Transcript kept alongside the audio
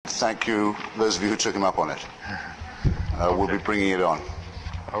thank you, those of you who took him up on it. We'll be bringing it on.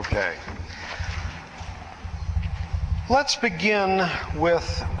 Okay. Let's begin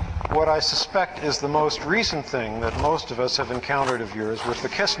with what I suspect is the most recent thing that most of us have encountered of yours with the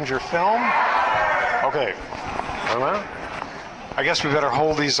Kissinger film. Okay. Wait a minute. I guess we better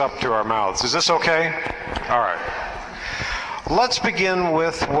hold these up to our mouths. Is this okay? All right. Let's begin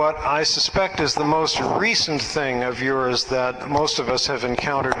with what I suspect is the most recent thing of yours that most of us have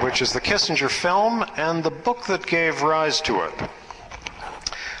encountered, which is the Kissinger film and the book that gave rise to it.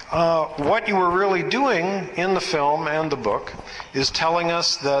 What you were really doing in the film and the book is telling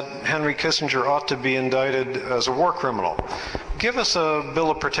us that Henry Kissinger ought to be indicted as a war criminal. Give us a bill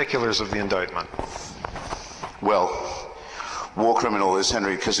of particulars of the indictment. Well, war criminal is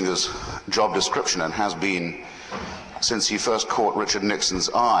Henry Kissinger's job description and has been since he first caught Richard Nixon's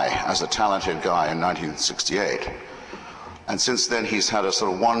eye as a talented guy in 1968. And since then he's had a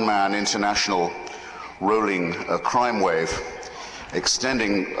sort of one-man international rolling crime wave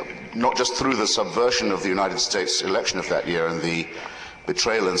extending not just through the subversion of the United States election of that year and the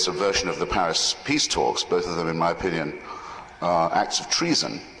betrayal and subversion of the Paris peace talks, both of them, in my opinion, acts of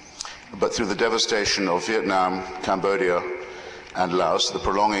treason, but through the devastation of Vietnam, Cambodia, and Laos, the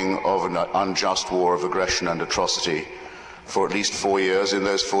prolonging of an unjust war of aggression and atrocity for at least 4 years. In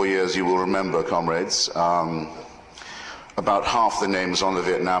those 4 years, you will remember, comrades, about half the names on the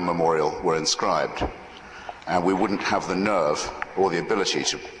Vietnam Memorial were inscribed. And we wouldn't have the nerve or the ability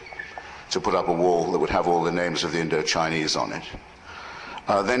to put up a wall that would have all the names of the Indo-Chinese on it.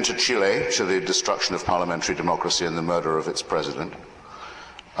 Then to Chile, to the destruction of parliamentary democracy and the murder of its president.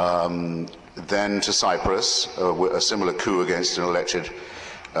 Then to Cyprus, a similar coup against an elected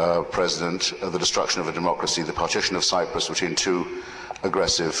president, the destruction of a democracy, the partition of Cyprus between two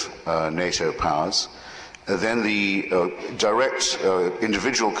aggressive NATO powers. Then the direct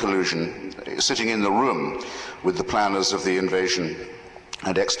individual collusion, sitting in the room with the planners of the invasion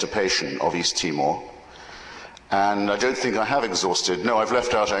and extirpation of East Timor. And I don't think I have exhausted. No, I've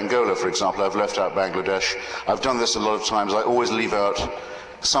left out Angola, for example. I've left out Bangladesh. I've done this a lot of times. I always leave out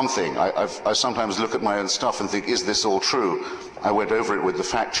something. I sometimes look at my own stuff and think, is this all true? I went over it with the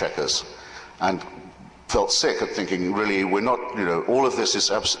fact checkers and felt sick at thinking, really, we're not, all of this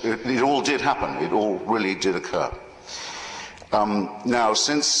is it all did happen. It all really did occur. Now,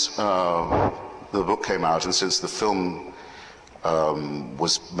 since the book came out and since the film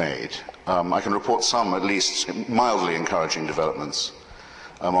was made, I can report some, at least, mildly encouraging developments.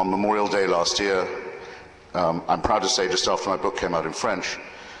 On Memorial Day last year, I'm proud to say, just after my book came out in French,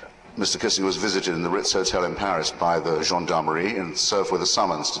 Mr. Kissinger was visited in the Ritz Hotel in Paris by the gendarmerie and served with a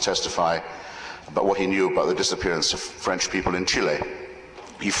summons to testify about what he knew about the disappearance of French people in Chile.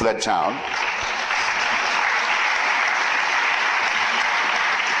 He fled town.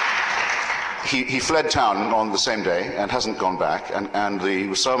 He fled town on the same day and hasn't gone back, and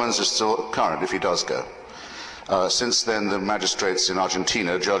the summons is still current if he does go. Since then, the magistrates in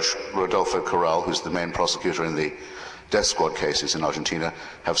Argentina, Judge Rodolfo Corral, who's the main prosecutor in the death squad cases in Argentina,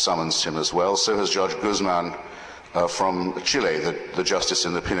 have summoned him as well. So has Judge Guzman from Chile, the justice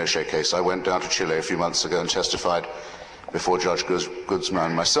in the Pinochet case. I went down to Chile a few months ago and testified before Judge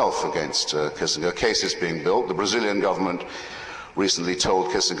Guzman myself against Kissinger. A case is being built. The Brazilian government recently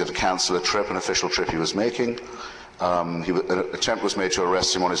told Kissinger to cancel a trip, an official trip he was making. An attempt was made to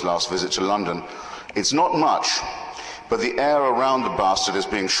arrest him on his last visit to London. It's not much, but the air around the bastard is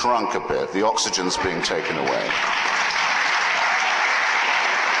being shrunk a bit. The oxygen's being taken away.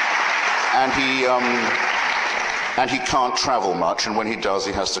 And he can't travel much, and when he does,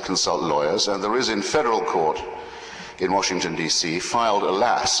 he has to consult lawyers. And there is in federal court in Washington, D.C., filed,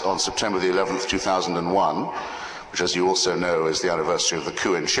 alas, on September the 11th, 2001, which, as you also know, is the anniversary of the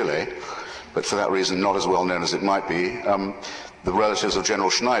coup in Chile, but for that reason not as well known as it might be. The relatives of General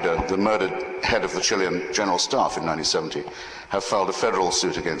Schneider, the murdered head of the Chilean General Staff in 1970, have filed a federal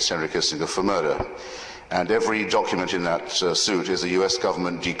suit against Henry Kissinger for murder. And every document in that suit is a US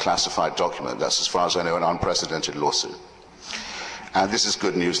government declassified document. That's, as far as I know, an unprecedented lawsuit. And this is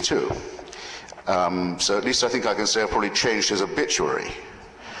good news, too. So at least I think I can say I've probably changed his obituary.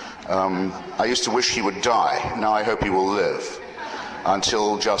 I used to wish he would die. Now I hope he will live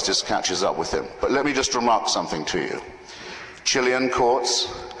until justice catches up with him. But let me just remark something to you. Chilean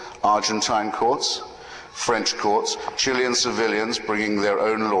courts, Argentine courts, French courts, Chilean civilians bringing their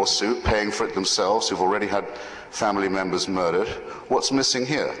own lawsuit, paying for it themselves, who've already had family members murdered. What's missing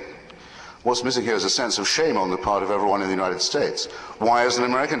here? What's missing here is a sense of shame on the part of everyone in the United States. Why is an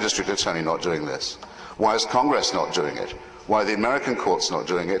American district attorney not doing this? Why is Congress not doing it? Why are the American courts not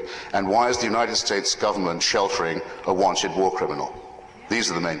doing it? And why is the United States government sheltering a wanted war criminal? These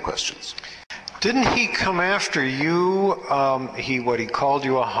are the main questions. Didn't he come after you? He called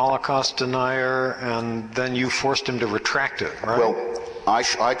you a Holocaust denier, and then you forced him to retract it, right? Well, I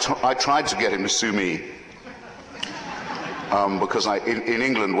tried to get him to sue me because in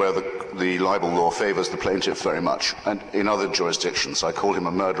England, where the libel law favors the plaintiff very much, and in other jurisdictions, I called him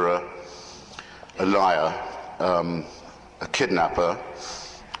a murderer, a liar, a kidnapper,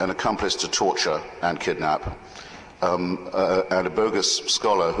 an accomplice to torture and kidnap, and a bogus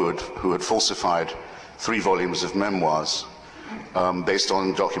scholar who had falsified 3 volumes of memoirs based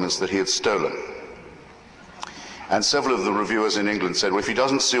on documents that he had stolen. And several of the reviewers in England said, well, if he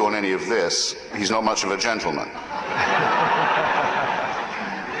doesn't sue on any of this, he's not much of a gentleman.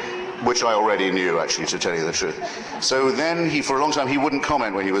 Which I already knew, actually, to tell you the truth. So then for a long time, he wouldn't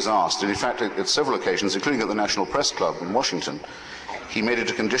comment when he was asked. And in fact, at several occasions, including at the National Press Club in Washington, he made it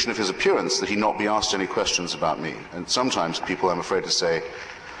a condition of his appearance that he not be asked any questions about me. And sometimes people, I'm afraid to say,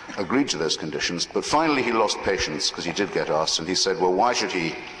 agreed to those conditions. But finally he lost patience, because he did get asked, and he said, well, why should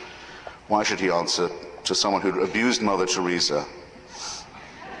he answer to someone who'd abused Mother Teresa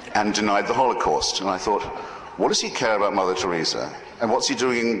and denied the Holocaust? And I thought, what does he care about Mother Teresa? And what's he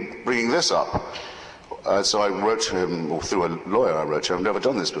doing bringing this up? So I wrote to him, or through a lawyer I wrote to him, I've never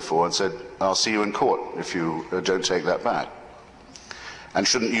done this before, and said, I'll see you in court if you don't take that back. And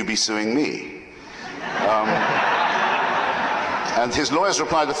shouldn't you be suing me? And his lawyers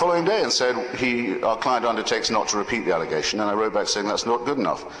replied the following day and said, our client undertakes not to repeat the allegation. And I wrote back saying, that's not good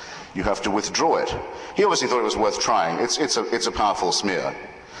enough. You have to withdraw it. He obviously thought it was worth trying. It's a powerful smear.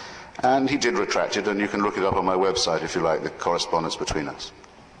 And he did retract it, and you can look it up on my website if you like, the correspondence between us.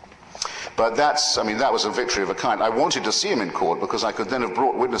 But that was a victory of a kind. I wanted to see him in court because I could then have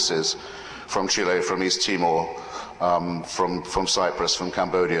brought witnesses from Chile, from East Timor, from Cyprus, from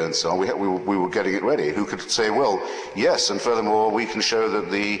Cambodia, and so on. We were getting it ready. Who could say, well, yes, and furthermore, we can show that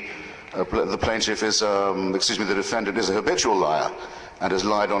the plaintiff is, the defendant is a habitual liar and has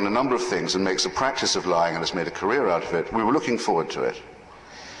lied on a number of things and makes a practice of lying and has made a career out of it. We were looking forward to it.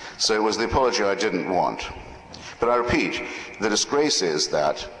 So it was the apology I didn't want. But I repeat, the disgrace is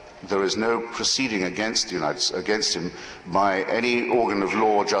that there is no proceeding against him by any organ of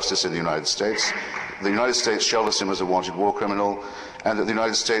law or justice in the United States. The United States shelters him as a wanted war criminal, and that the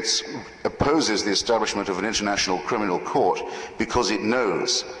United States opposes the establishment of an international criminal court because it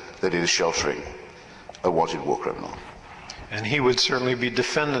knows that it is sheltering a wanted war criminal. And he would certainly be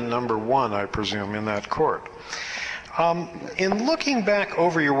defendant number 1, I presume, in that court. In looking back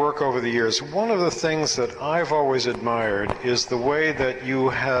over your work over the years, one of the things that I've always admired is the way that you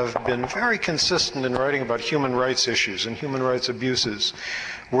have been very consistent in writing about human rights issues and human rights abuses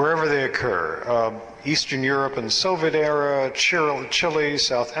wherever they occur. Eastern Europe and Soviet era, Chile,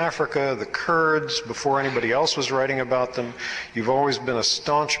 South Africa, the Kurds, before anybody else was writing about them. You've always been a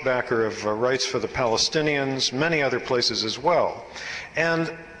staunch backer of rights for the Palestinians, many other places as well.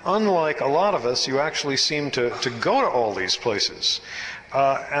 And unlike a lot of us, you actually seem to go to all these places.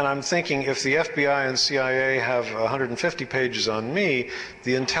 And I'm thinking, if the FBI and CIA have 150 pages on me,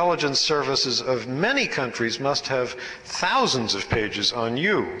 the intelligence services of many countries must have thousands of pages on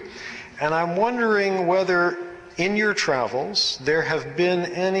you. And I'm wondering whether, in your travels, there have been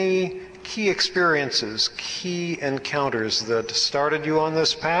any key experiences, key encounters that started you on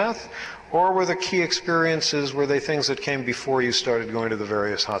this path, or were the key experiences, were they things that came before you started going to the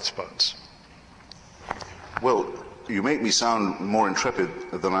various hotspots? Well, you make me sound more intrepid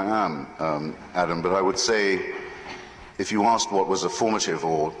than I am, Adam, but I would say, if you asked what was a formative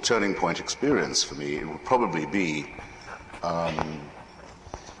or turning point experience for me, it would probably be,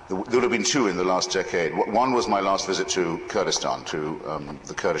 there would have been 2 in the last decade. One was my last visit to Kurdistan, to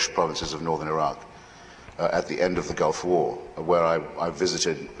the Kurdish provinces of northern Iraq, at the end of the Gulf War, where I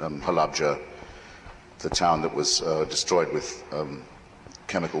visited Halabja, the town that was destroyed with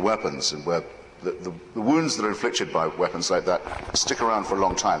chemical weapons, and where the wounds that are inflicted by weapons like that stick around for a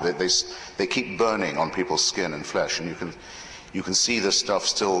long time. They keep burning on people's skin and flesh, and you can see this stuff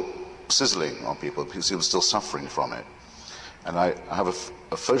still sizzling on people. You can see them still suffering from it. And I have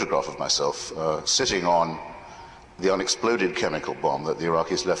a photograph of myself sitting on the unexploded chemical bomb that the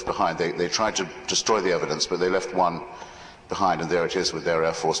Iraqis left behind. They tried to destroy the evidence, but they left one behind, and there it is with their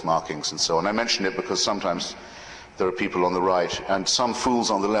Air Force markings and so on. I mention it because sometimes there are people on the right, and some fools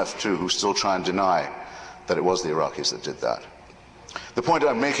on the left too, who still try and deny that it was the Iraqis that did that. The point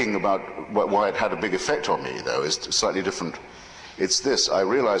I'm making about why it had a big effect on me, though, is slightly different. It's this: I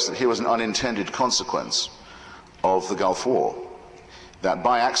realized that here was an unintended consequence of the Gulf War, that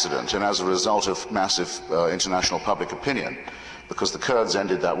by accident and as a result of massive international public opinion, because the Kurds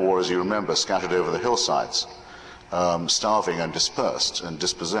ended that war, as you remember, scattered over the hillsides, starving and dispersed and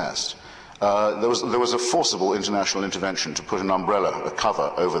dispossessed, there was a forcible international intervention to put an umbrella, a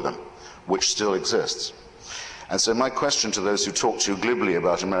cover over them, which still exists. And so my question to those who talk too glibly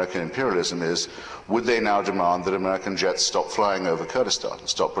about American imperialism is, would they now demand that American jets stop flying over Kurdistan and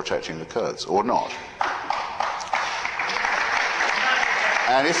stop protecting the Kurds, or not?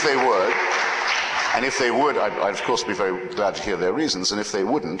 And if they would, I'd of course be very glad to hear their reasons, and if they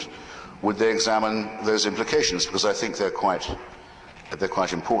wouldn't, would they examine those implications? Because I think they're quite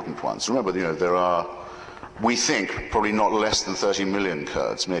important ones. Remember, there are, we think, probably not less than 30 million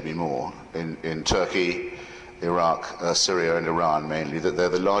Kurds, maybe more, in Turkey, Iraq, Syria and Iran mainly, that they're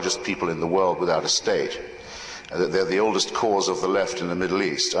the largest people in the world without a state, that they're the oldest cause of the left in the Middle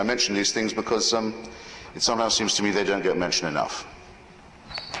East. I mention these things because it sometimes seems to me they don't get mentioned enough.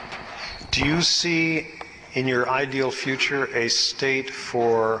 Do you see in your ideal future a state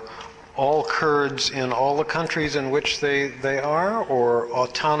for all Kurds in all the countries in which they are, or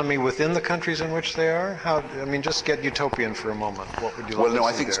autonomy within the countries in which they are? Just get utopian for a moment. What would you like to see? Well, no,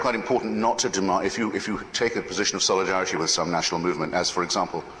 I think it's quite important not to demand, if you take a position of solidarity with some national movement, as for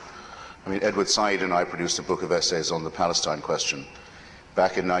example, Edward Said and I produced a book of essays on the Palestine question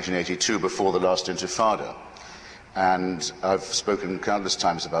back in 1982, before the last Intifada. And I've spoken countless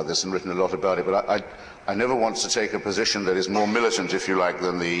times about this and written a lot about it, but I never want to take a position that is more militant, if you like,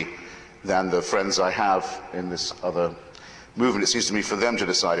 than the friends I have in this other movement. It seems to me for them to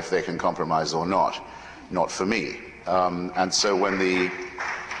decide if they can compromise or not for me. And so when the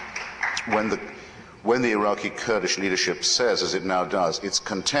Iraqi Kurdish leadership says, as it now does, it's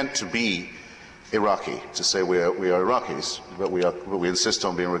content to be Iraqi, to say we are Iraqis, but we insist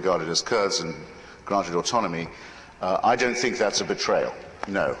on being regarded as Kurds and granted autonomy, I don't think that's a betrayal,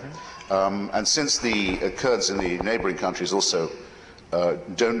 no. And since the Kurds in the neighboring countries also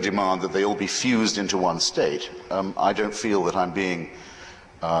don't demand that they all be fused into one state, I don't feel that I'm being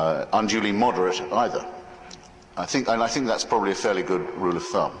unduly moderate either. I think that's probably a fairly good rule of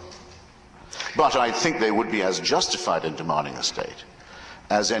thumb. But I think they would be as justified in demanding a state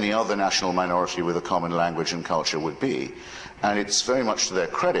as any other national minority with a common language and culture would be. And it's very much to their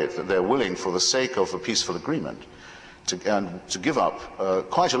credit that they're willing, for the sake of a peaceful agreement, to give up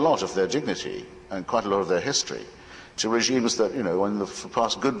quite a lot of their dignity and quite a lot of their history to regimes that, for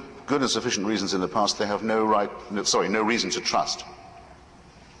past good and sufficient reasons in the past, they have no reason to trust.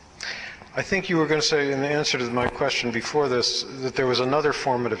 I think you were going to say, in the answer to my question before this, that there was another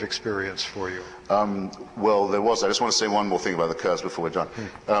formative experience for you. Well, there was. I just want to say one more thing about the Kurds before we're done.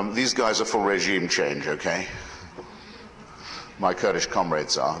 These guys are for regime change, okay? My Kurdish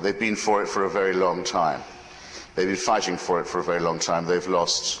comrades are. They've been for it for a very long time. They've been fighting for it for a very long time. They've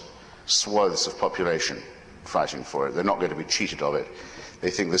lost swaths of population fighting for it. They're not going to be cheated of it. They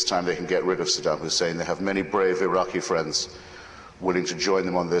think this time they can get rid of Saddam Hussein. They have many brave Iraqi friends willing to join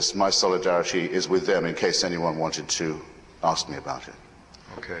them on this. My solidarity is with them in case anyone wanted to ask me about it.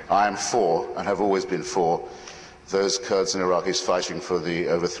 Okay. I am for, and have always been for, those Kurds and Iraqis fighting for the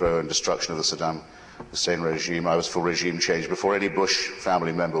overthrow and destruction of the Saddam Hussein regime. I was for regime change before any Bush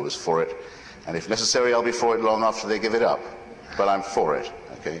family member was for it. And if necessary, I'll be for it long after they give it up. But I'm for it,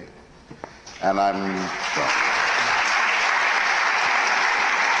 okay? And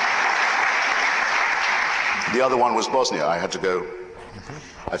the other one was Bosnia. I had to go,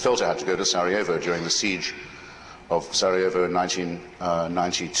 I felt I had to go to Sarajevo during the siege of Sarajevo in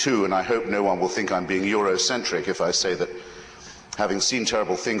 1992, and I hope no one will think I'm being Eurocentric if I say that, having seen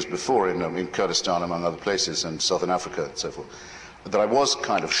terrible things before in Kurdistan, among other places, and Southern Africa and so forth, that I was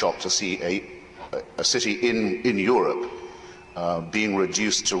kind of shocked to see a city in Europe being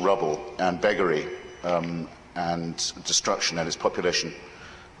reduced to rubble and beggary and destruction, and its population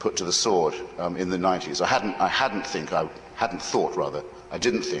put to the sword in the 90s. I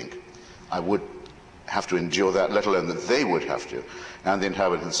didn't think I would have to endure that, let alone that they would have to, and the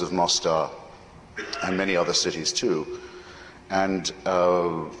inhabitants of Mostar and many other cities too. And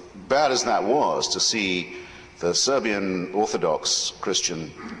bad as that was, to see the Serbian Orthodox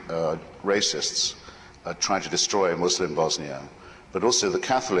Christian racists trying to destroy Muslim Bosnia, but also the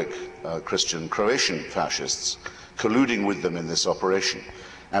Catholic Christian Croatian fascists colluding with them in this operation,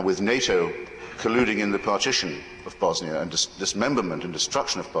 and with NATO colluding in the partition of Bosnia and dismemberment and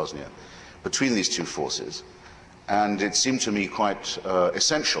destruction of Bosnia between these two forces. And it seemed to me quite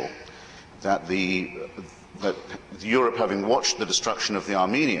essential that that Europe, having watched the destruction of the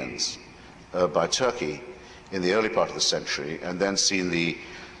Armenians by Turkey in the early part of the century, and then seen the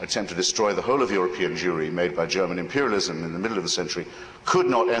attempt to destroy the whole of European Jewry made by German imperialism in the middle of the century, could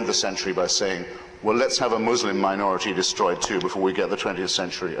not end the century by saying, well, let's have a Muslim minority destroyed too before we get the 20th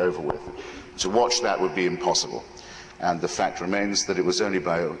century over with. To watch that would be impossible. And the fact remains that it was only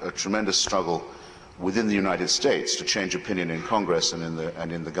by a tremendous struggle within the United States to change opinion in Congress and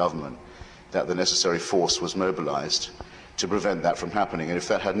in the government that the necessary force was mobilized to prevent that from happening. And if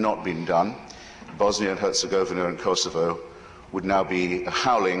that had not been done, Bosnia and Herzegovina and Kosovo would now be a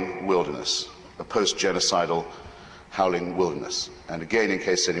howling wilderness, a post-genocidal howling wilderness. And again, in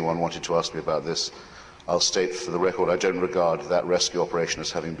case anyone wanted to ask me about this, I'll state for the record, I don't regard that rescue operation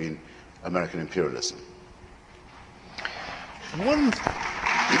as having been American imperialism.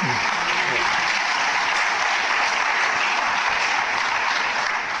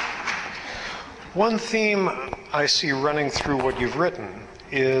 One theme I see running through what you've written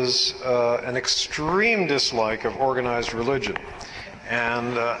is an extreme dislike of organized religion.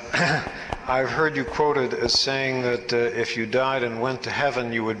 And I've heard you quoted as saying that if you died and went to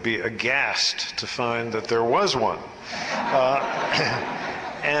heaven, you would be aghast to find that there was one.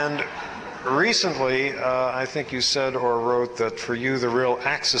 And recently, I think you said or wrote that for you the real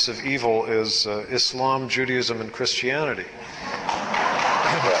axis of evil is Islam, Judaism, and Christianity.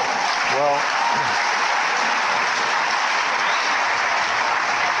 Well,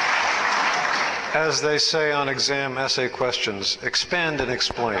 as they say on exam essay questions, expand and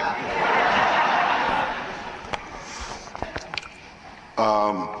explain.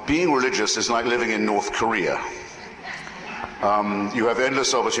 Being religious is like living in North Korea. You have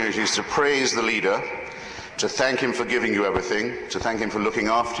endless opportunities to praise the leader, to thank him for giving you everything, to thank him for looking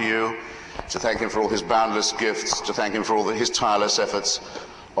after you, to thank him for all his boundless gifts, to thank him for all his tireless efforts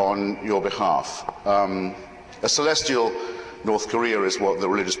on your behalf. A celestial North Korea is what the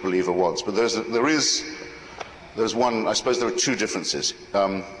religious believer wants, but there's one, I suppose there are two differences.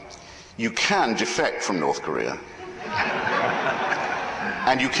 You can defect from North Korea,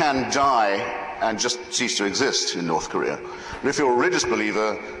 and you can die and just cease to exist in North Korea. But if you're a religious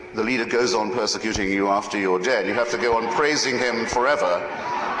believer, the leader goes on persecuting you after you're dead. You have to go on praising him forever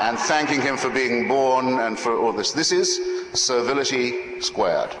and thanking him for being born and for all this. This is servility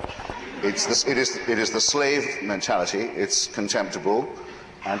squared. It is the slave mentality. It's contemptible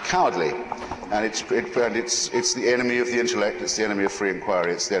and cowardly, and it's the enemy of the intellect. It's the enemy of free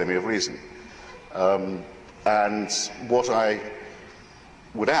inquiry. It's the enemy of reason. And what I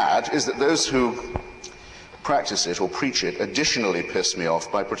would add is that those who practice it or preach it additionally piss me off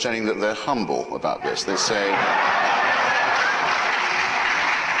by pretending that they're humble about this. They say,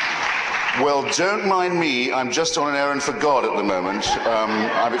 well, don't mind me, I'm just on an errand for God at the moment.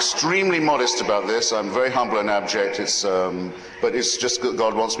 I'm extremely modest about this. I'm very humble and abject, but it's just that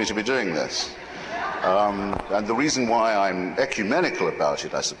God wants me to be doing this. And the reason why I'm ecumenical about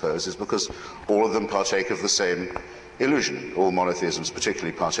it, I suppose, is because all of them partake of the same illusion. All monotheisms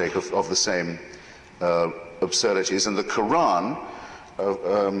particularly partake of the same absurdities. And the Quran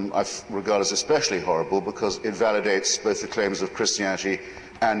I regard as especially horrible because it validates both the claims of Christianity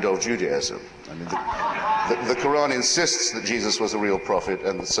and of Judaism. I mean, the Quran insists that Jesus was a real prophet,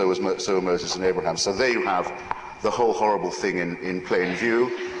 and so were Moses and Abraham. So there you have the whole horrible thing in plain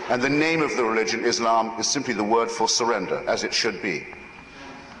view. And the name of the religion, Islam, is simply the word for surrender, as it should be.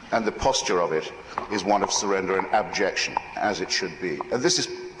 And the posture of it is one of surrender and abjection, as it should be. And this is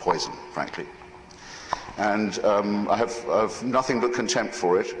poison, frankly. And I have nothing but contempt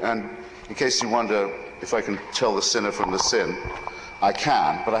for it. And in case you wonder if I can tell the sinner from the sin, I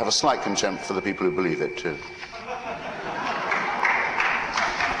can, but I have a slight contempt for the people who believe it too.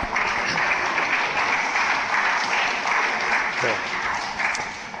 Okay.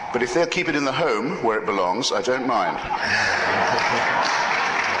 But if they'll keep it in the home where it belongs, I don't mind.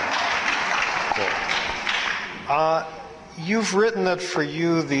 You've written that for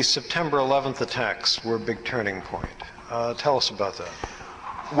you the September 11th attacks were a big turning point. Tell us about that.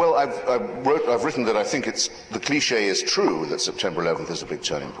 Well, I've written that I think the cliche is true that September 11th is a big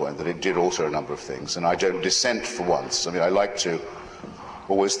turning point, that it did alter a number of things, and I don't dissent for once. I mean, I like to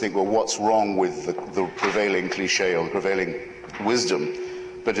always think, well, what's wrong with the prevailing cliche or the prevailing wisdom?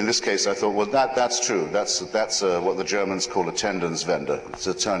 But in this case, I thought, well, that's true. That's what the Germans call a Tendenswende. It's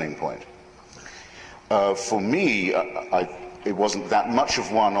a turning point. For me, it wasn't that much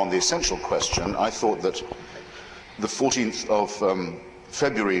of one on the essential question. I thought that the 14th of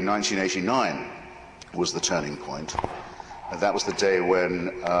February 1989 was the turning point. And that was the day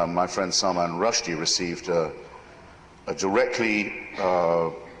when my friend Salman Rushdie received a directly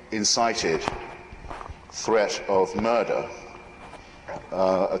incited threat of murder,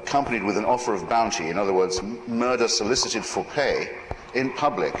 accompanied with an offer of bounty. In other words, murder solicited for pay in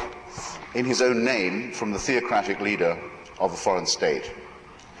public, in his own name, from the theocratic leader of a foreign state,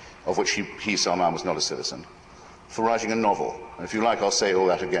 of which he Salman, was not a citizen, for writing a novel. And if you like, I'll say all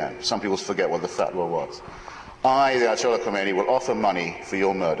that again. Some people forget what the fatwa was. I, the Ayatollah Khomeini, will offer money for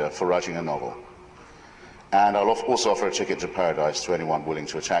your murder for writing a novel. And I'll also offer a ticket to paradise to anyone willing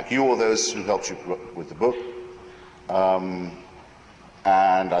to attack you or those who helped you with the book. And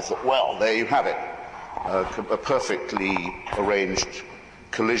I thought, well, there you have it. A perfectly arranged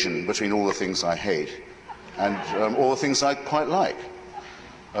collision between all the things I hate and all the things I quite like.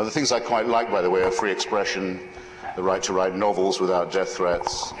 The things I quite like, by the way, are free expression, the right to write novels without death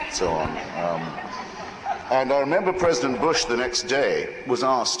threats, and so on. And I remember President Bush the next day was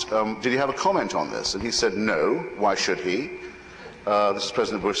asked, did he have a comment on this? And he said no. Why should he? This is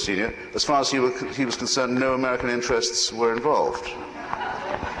President Bush Sr. As far as he was concerned, no American interests were involved.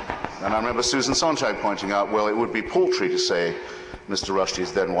 And I remember Susan Sontag pointing out, well, it would be paltry to say Mr.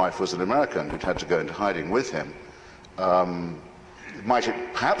 Rushdie's then wife was an American who'd had to go into hiding with him. Might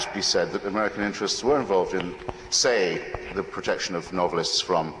it perhaps be said that American interests were involved in, say, the protection of novelists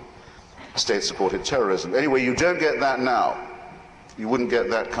from state-supported terrorism? Anyway, you don't get that now. You wouldn't get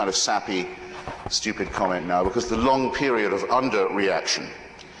that kind of sappy, stupid comment now, because the long period of underreaction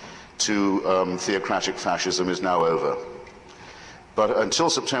to theocratic fascism is now over. But until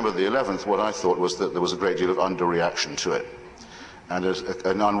September the 11th, what I thought was that there was a great deal of underreaction to it, and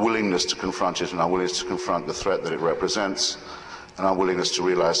an unwillingness to confront it, an unwillingness to confront the threat that it represents, an unwillingness to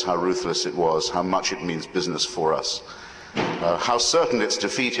realize how ruthless it was, how much it means business for us. How certain its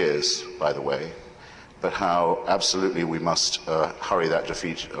defeat is, by the way, but how absolutely we must hurry that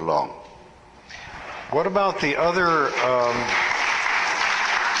defeat along. What about the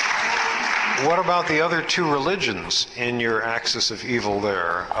other two religions in your axis of evil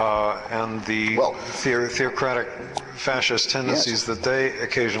there, and the theocratic fascist tendencies that they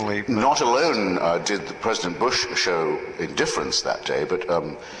occasionally... Not alone did President Bush show indifference that day, but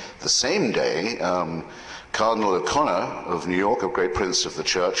the same day, Cardinal O'Connor of New York, a great prince of the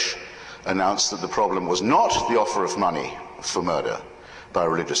church, announced that the problem was not the offer of money for murder by a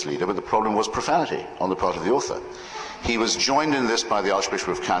religious leader, but the problem was profanity on the part of the author. He was joined in this by the Archbishop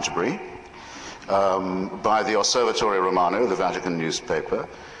of Canterbury, by the Osservatore Romano, the Vatican newspaper,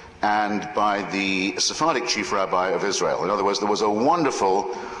 and by the Sephardic chief rabbi of Israel. In other words, there was a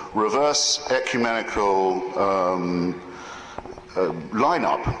wonderful reverse ecumenical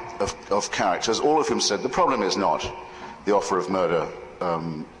lineup of characters, all of whom said the problem is not the offer of murder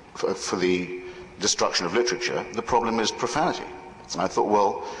for the destruction of literature, the problem is profanity. And I thought,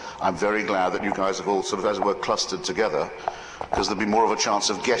 well, I'm very glad that you guys have all sort of, as it were, clustered together, because there'd be more of a chance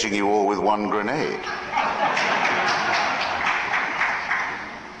of getting you all with one grenade.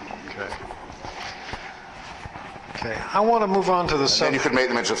 Okay, I want to move on to the subject. Then you could make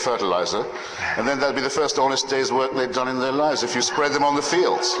them into fertilizer, and then that'd be the first honest day's work they'd done in their lives if you spread them on the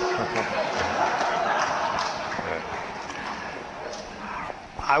fields.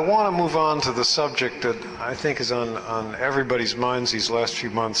 I want to move on to the subject that I think is on everybody's minds these last few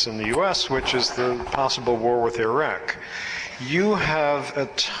months in the U.S., which is the possible war with Iraq. You have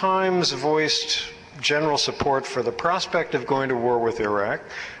at times voiced general support for the prospect of going to war with Iraq.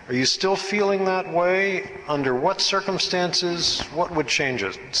 Are you still feeling that way? Under what circumstances? What would change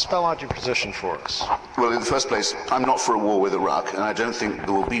it? Spell out your position for us. Well, in the first place, I'm not for a war with Iraq, and I don't think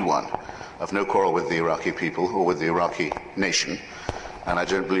there will be one. I've no quarrel with the Iraqi people or with the Iraqi nation, and I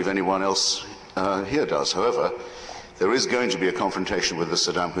don't believe anyone else here does. However, there is going to be a confrontation with the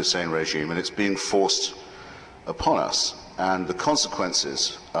Saddam Hussein regime, and it's being forced upon us. And the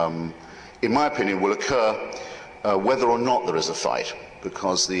consequences, in my opinion, will occur whether or not there is a fight,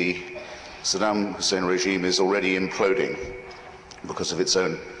 because the Saddam Hussein regime is already imploding because of its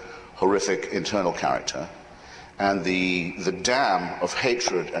own horrific internal character, and the dam of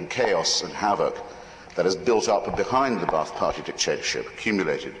hatred and chaos and havoc that has built up behind the Ba'ath Party dictatorship,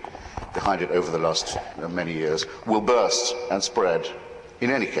 accumulated behind it over the last many years, will burst and spread in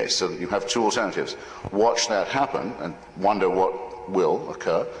any case, so that you have two alternatives. Watch that happen and wonder what will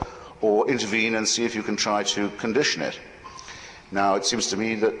occur, or intervene and see if you can try to condition it. Now, it seems to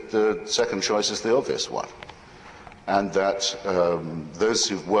me that the second choice is the obvious one, and that those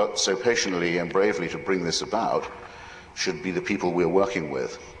who've worked so patiently and bravely to bring this about should be the people we're working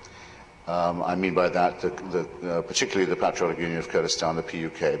with. I mean by that particularly the Patriotic Union of Kurdistan, the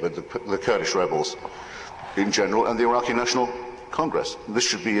PUK, but the Kurdish rebels in general, and the Iraqi National Congress. This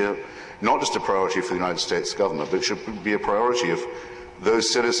should be not just a priority for the United States government, but it should be a priority of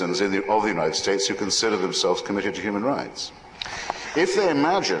those citizens of the United States who consider themselves committed to human rights. If they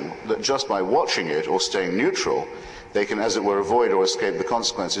imagine that just by watching it or staying neutral, they can, as it were, avoid or escape the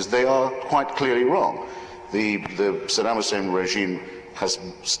consequences, they are quite clearly wrong. The Saddam Hussein regime has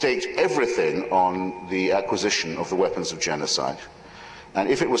staked everything on the acquisition of the weapons of genocide. And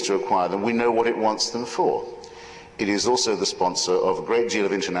if it was to acquire them, we know what it wants them for. it is also the sponsor of a great deal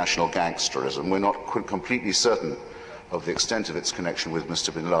of international gangsterism. We're not completely certain of the extent of its connection with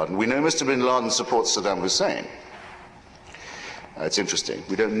Mr. bin Laden. We know Mr. bin Laden supports Saddam Hussein. It's interesting.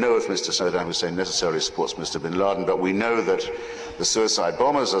 We don't know if Mr. Saddam Hussein necessarily supports Mr. bin Laden, but we know that the suicide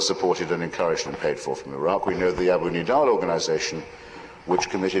bombers are supported and encouraged and paid for from Iraq. We know the Abu Nidal organization,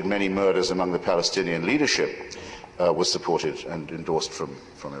 which committed many murders among the Palestinian leadership, was supported and endorsed from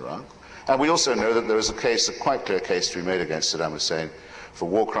Iraq. And we also know that there is a quite clear case to be made against Saddam Hussein for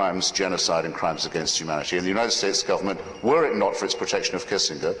war crimes, genocide, and crimes against humanity. And the United States government, were it not for its protection of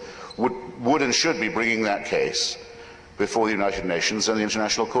Kissinger, would and should be bringing that case before the United Nations and the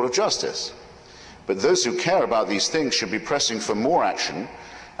International Court of Justice. But those who care about these things should be pressing for more action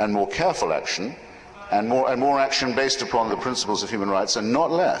and more careful action and more action based upon the principles of human rights and not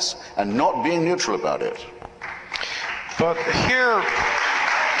less, and not being neutral about it. But here,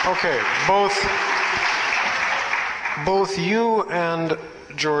 okay, both you and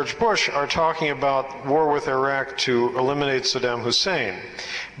George Bush are talking about war with Iraq to eliminate Saddam Hussein.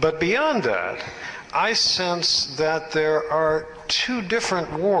 But beyond that, I sense that there are two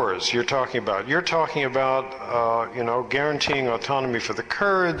different wars you're talking about. You're talking about, guaranteeing autonomy for the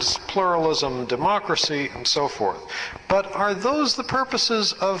Kurds, pluralism, democracy, and so forth. But are those the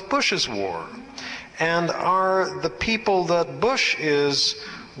purposes of Bush's war? And are the people that Bush is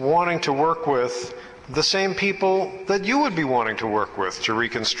wanting to work with the same people that you would be wanting to work with to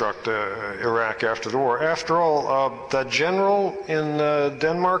reconstruct Iraq after the war? After all, that general in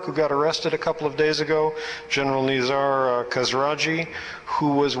Denmark who got arrested a couple of days ago, General Nizar Khazraji,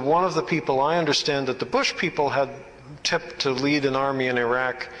 who was one of the people I understand that the Bush people had tipped to lead an army in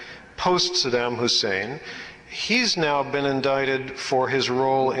Iraq post-Saddam Hussein, he's now been indicted for his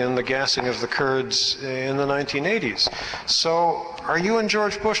role in the gassing of the Kurds in the 1980s. So are you and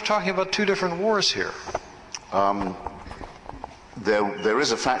George Bush talking about two different wars here? There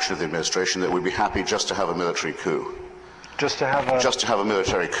is a faction of the administration that would be happy just to have a military coup. Just to have a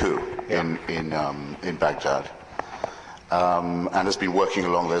military coup, yeah, in Baghdad. And has been working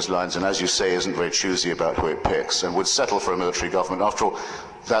along those lines, and as you say, isn't very choosy about who it picks, and would settle for a military government. After all,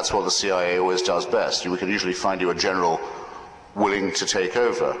 that's what the CIA always does best. We can usually find you a general willing to take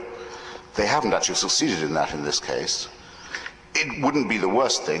over. They haven't actually succeeded in that in this case. It wouldn't be the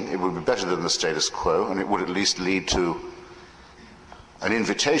worst thing. It would be better than the status quo, and it would at least lead to an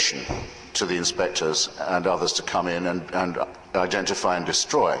invitation to the inspectors and others to come in and identify and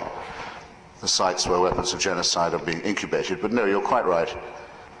destroy the sites where weapons of genocide are being incubated. But no, you're quite right.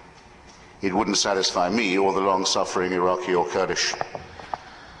 It wouldn't satisfy me or the long-suffering Iraqi or Kurdish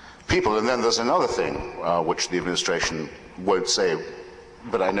people. And then there's another thing which the administration won't say,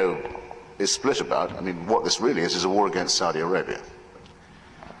 but I know is split about. I mean, what this really is a war against Saudi Arabia.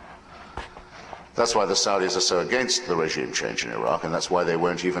 That's why the Saudis are so against the regime change in Iraq, and that's why they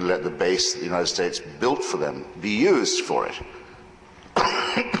won't even let the base the United States built for them be used for it.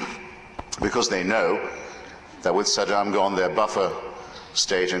 Because they know that with Saddam gone, their buffer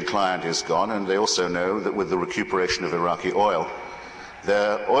state and client is gone, and they also know that with the recuperation of Iraqi oil,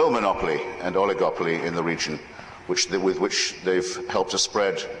 their oil monopoly and oligopoly in the region, with which they've helped to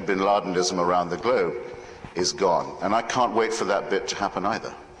spread bin Ladenism around the globe, is gone. And I can't wait for that bit to happen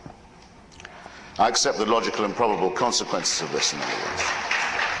either. I accept the logical and probable consequences of this, in other words.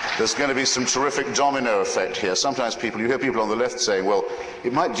 There's going to be some terrific domino effect here. Sometimes you hear people on the left saying, well,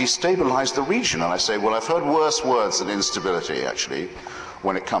 it might destabilize the region. And I say, well, I've heard worse words than instability, actually,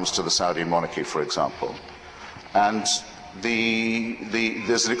 when it comes to the Saudi monarchy, for example. And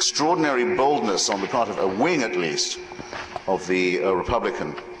there's an extraordinary boldness on the part of a wing, at least, of the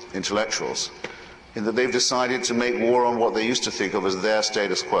Republican intellectuals, in that they've decided to make war on what they used to think of as their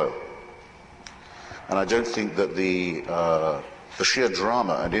status quo. And I don't think that the sheer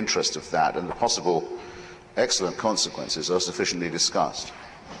drama and interest of that and the possible excellent consequences are sufficiently discussed.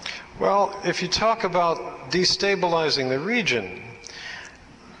 Well, if you talk about destabilizing the region,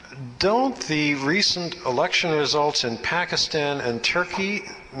 don't the recent election results in Pakistan and Turkey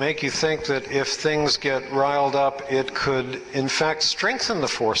make you think that if things get riled up, it could in fact strengthen the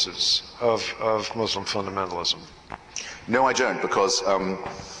forces of Muslim fundamentalism? No, I don't, because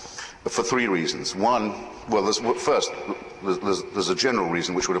for three reasons. One, well, there's a general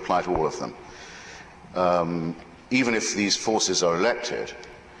reason which would apply to all of them. Even if these forces are elected,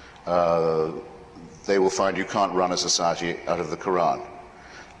 they will find you can't run a society out of the Quran.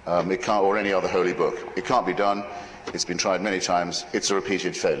 It can't, or any other holy book. It can't be done. It's been tried many times. It's a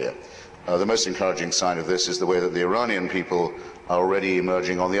repeated failure. The most encouraging sign of this is the way that the Iranian people are already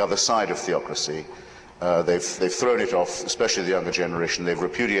emerging on the other side of theocracy. They've thrown it off, especially the younger generation. They've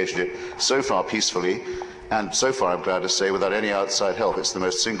repudiated it so far peacefully and so far I'm glad to say, without any outside help, it's the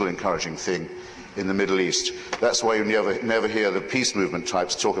most single encouraging thing in the Middle East. That's why you never hear the peace movement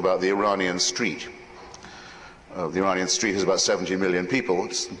types talk about the Iranian street. The Iranian street has about 70 million people.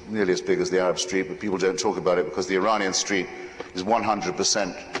 It's nearly as big as the Arab street, but people don't talk about it because the Iranian street is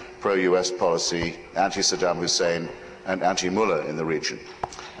 100% pro-US policy, anti-Saddam Hussein, and anti-Mullah in the region.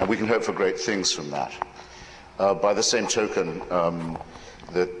 And we can hope for great things from that. By the same token,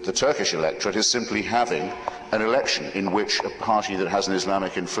 the Turkish electorate is simply having an election in which a party that has an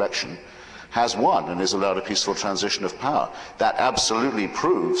Islamic inflection has won and is allowed a peaceful transition of power. That absolutely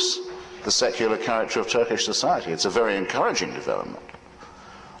proves the secular character of Turkish society. It's a very encouraging development.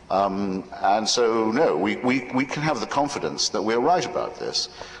 And so, no, we can have the confidence that we're right about this.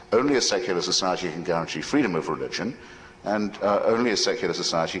 Only a secular society can guarantee freedom of religion, and only a secular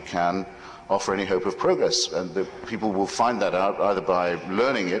society can offer any hope of progress. And the people will find that out either by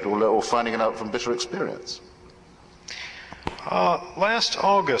learning it or finding it out from bitter experience. Last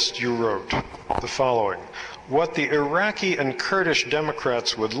August, you wrote the following: "What the Iraqi and Kurdish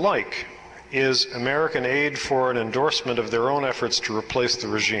Democrats would like is American aid for an endorsement of their own efforts to replace the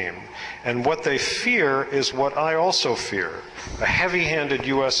regime. And what they fear is what I also fear, a heavy-handed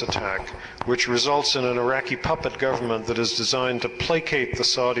U.S. attack which results in an Iraqi puppet government that is designed to placate the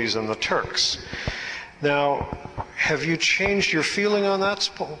Saudis and the Turks." Now, have you changed your feeling on that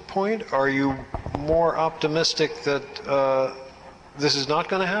point? Are you more optimistic that this is not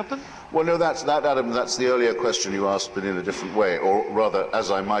going to happen? Well, no, Adam, that's the earlier question you asked, but in a different way, or rather, as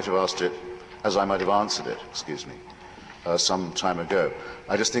I might have answered it, some time ago.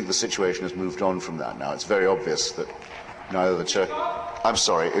 I just think the situation has moved on from that now. It's very obvious that neither the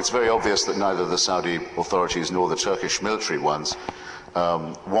Saudi authorities nor the Turkish military ones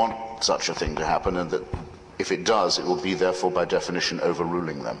want such a thing to happen, and that if it does, it will be therefore by definition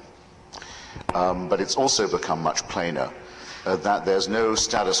overruling them. But it's also become much plainer that there's no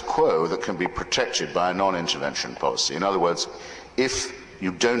status quo that can be protected by a non-intervention policy. In other words, if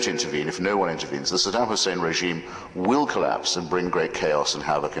you don't intervene, if no one intervenes, the Saddam Hussein regime will collapse and bring great chaos and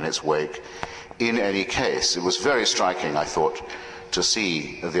havoc in its wake in any case. It was very striking, I thought, to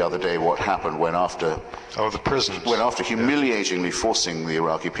see the other day what happened when after humiliatingly forcing the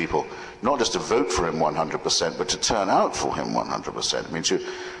Iraqi people not just to vote for him 100%, but to turn out for him 100%. I mean,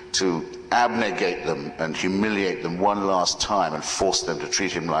 to abnegate them and humiliate them one last time and force them to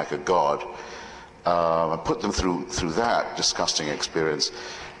treat him like a god, and put them through that disgusting experience,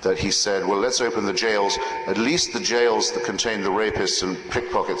 that he said, well, let's open the jails, at least the jails that contain the rapists and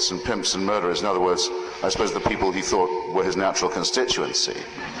pickpockets and pimps and murderers. In other words, I suppose the people he thought were his natural constituency.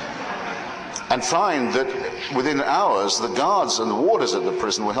 And find that within hours, the guards and the warders at the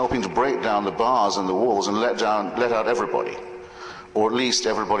prison were helping to break down the bars and the walls and let out everybody, or at least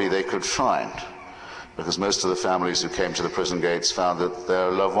everybody they could find, because most of the families who came to the prison gates found that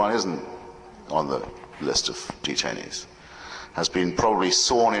their loved one isn't on the list of detainees, has been probably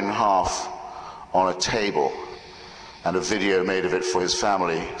sawn in half on a table, and a video made of it for his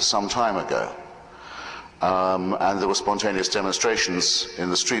family some time ago. And there were spontaneous demonstrations in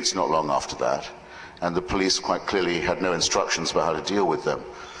the streets not long after that, and the police quite clearly had no instructions about how to deal with them.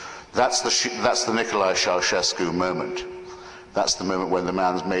 That's the Nicolae Ceausescu moment. That's the moment when the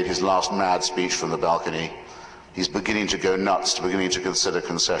man's made his last mad speech from the balcony. He's beginning to go nuts, beginning to consider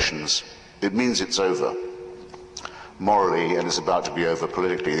concessions. It means it's over morally, and it's about to be over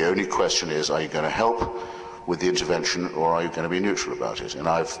politically. The only question is, are you going to help with the intervention, or are you going to be neutral about it? And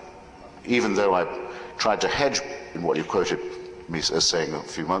even though I tried to hedge in what you quoted me as saying a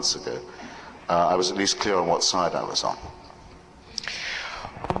few months ago, I was at least clear on what side I was on.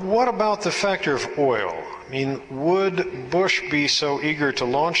 What about the factor of oil? I mean, would Bush be so eager to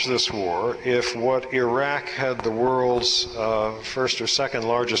launch this war if what Iraq had the world's first or second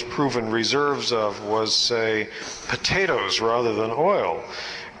largest proven reserves of was, say, potatoes rather than oil?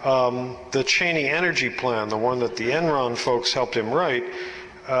 The Cheney energy plan, the one that the Enron folks helped him write,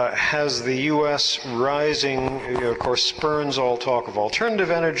 has the U.S. rising, of course, spurns all talk of alternative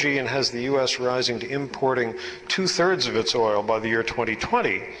energy, and has the U.S. rising to importing 2/3 of its oil by the year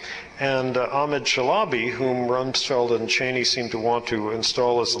 2020. And Ahmed Chalabi, whom Rumsfeld and Cheney seem to want to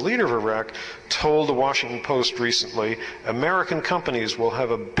install as the leader of Iraq, told the Washington Post recently, American companies will have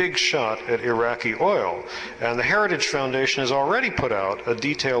a big shot at Iraqi oil. And the Heritage Foundation has already put out a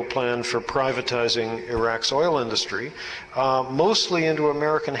detailed plan for privatizing Iraq's oil industry, mostly into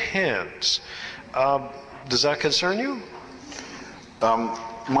American hands. Does that concern you?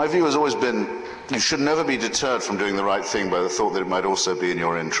 My view has always been, you should never be deterred from doing the right thing by the thought that it might also be in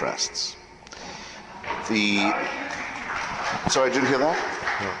your interests. Sorry, didn't hear that?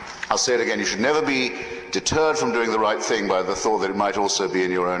 No. I'll say it again. You should never be deterred from doing the right thing by the thought that it might also be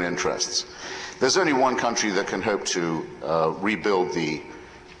in your own interests. There's only one country that can hope to rebuild the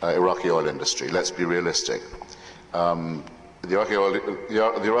Iraqi oil industry. Let's be realistic. The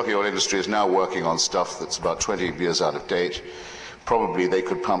Iraqi oil industry is now working on stuff that's about 20 years out of date. Probably they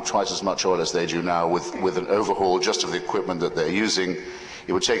could pump twice as much oil as they do now with an overhaul just of the equipment that they're using.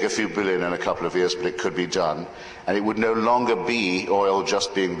 It would take a few billion in a couple of years, but it could be done. And it would no longer be oil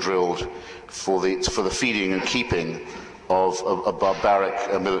just being drilled for the feeding and keeping of a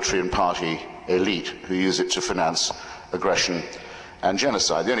barbaric military and party elite who use it to finance aggression and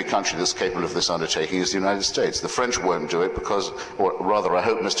genocide. The only country that's capable of this undertaking is the United States. The French won't do it because, or rather I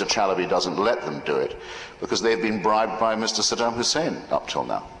hope Mr. Chalabi doesn't let them do it, because they've been bribed by Mr. Saddam Hussein up till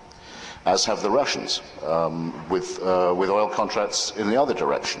now, as have the Russians, with oil contracts in the other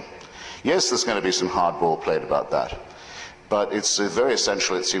direction. Yes, there's going to be some hardball played about that, but it's very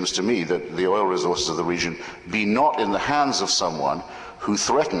essential, it seems to me, that the oil resources of the region be not in the hands of someone who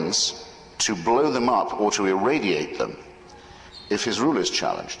threatens to blow them up or to irradiate them if his rule is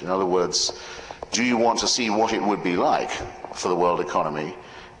challenged. In other words, do you want to see what it would be like for the world economy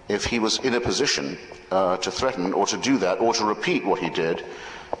if he was in a position to threaten or to do that or to repeat what he did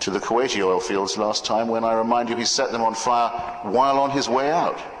to the Kuwaiti oil fields last time, when I remind you he set them on fire while on his way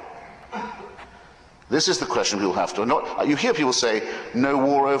out? This is the question we'll have to. You hear people say, no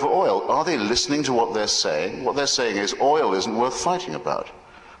war over oil. Are they listening to what they're saying? What they're saying is oil isn't worth fighting about.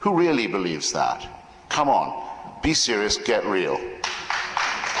 Who really believes that? Come on, be serious, get real.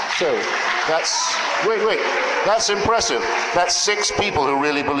 So that's, wait, that's impressive. That's 6 people who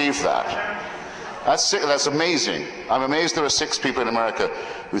really believe that. That's amazing. I'm amazed there are 6 people in America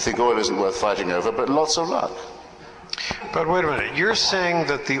who think oil isn't worth fighting over, but lots of luck. But wait a minute, you're saying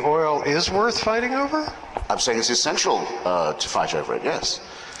that the oil is worth fighting over? I'm saying it's essential to fight over it, yes.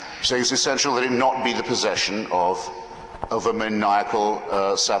 I'm saying it's essential that it not be the possession of a maniacal,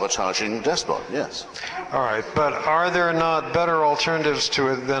 sabotaging despot, yes. All right, but are there not better alternatives to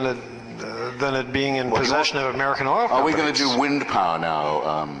it than it being in possession of American oil companies? Are we going to do wind power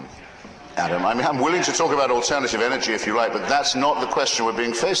now, Adam? I mean, I'm willing to talk about alternative energy if you like, but that's not the question we're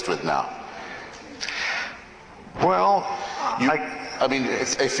being faced with now. Well, I mean,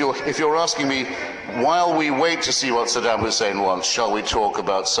 if you're asking me, while we wait to see what Saddam Hussein wants, shall we talk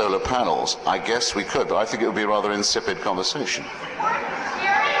about solar panels? I guess we could, but I think it would be a rather insipid conversation.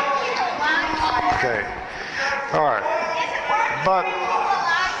 Okay. All right. But,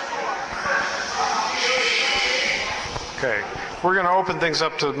 okay. We're going to open things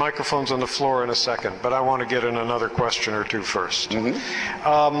up to microphones on the floor in a second, but I want to get in another question or two first. Mm-hmm.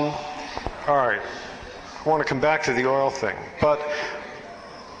 All right. I want to come back to the oil thing, but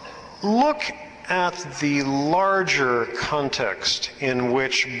look at the larger context in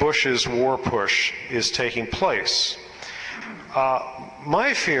which Bush's war push is taking place.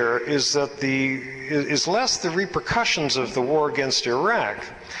 My fear is that is less the repercussions of the war against Iraq,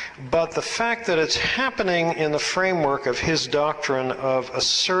 but the fact that it's happening in the framework of his doctrine of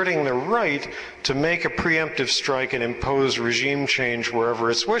asserting the right to make a preemptive strike and impose regime change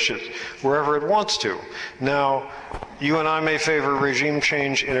wherever it wishes, wherever it wants to. Now, you and I may favor regime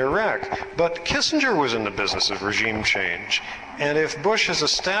change in Iraq, but Kissinger was in the business of regime change. And if Bush has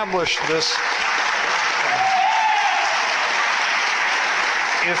established this,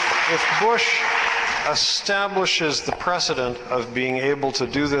 if Bush establishes the precedent of being able to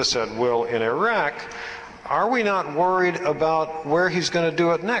do this at will in Iraq, are we not worried about where he's going to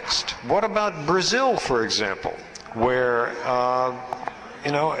do it next? What about Brazil, for example, where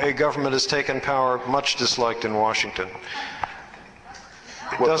a government has taken power much disliked in Washington?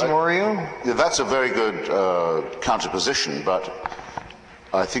 It doesn't worry you? That's a very good counterposition, but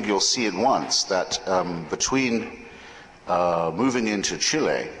I think you'll see at once that between moving into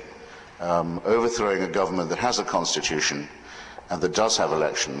Chile, overthrowing a government that has a constitution and that does have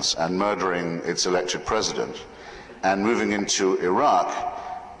elections, and murdering its elected president, and moving into Iraq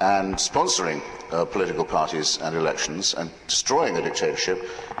and sponsoring political parties and elections and destroying a dictatorship,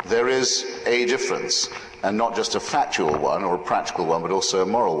 there is a difference, and not just a factual one or a practical one, but also a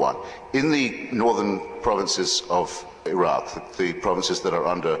moral one. In the northern provinces of Iraq, the provinces that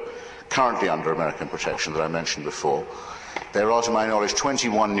are currently under American protection that I mentioned before, there are, to my knowledge,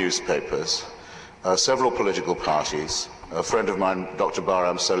 21 newspapers, several political parties. A friend of mine, Dr.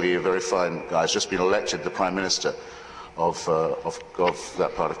 Bahram Salih, a very fine guy, has just been elected the Prime Minister of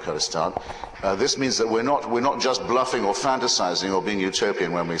that part of Kurdistan. This means that we're not just bluffing or fantasizing or being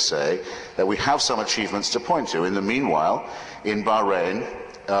utopian when we say that we have some achievements to point to. In the meanwhile, in Bahrain,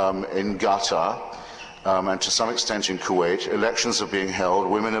 in Qatar, and to some extent in Kuwait. Elections are being held,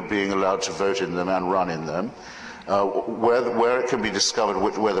 women are being allowed to vote in them and run in them. Where it can be discovered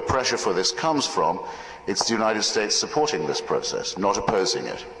where the pressure for this comes from, it's the United States supporting this process, not opposing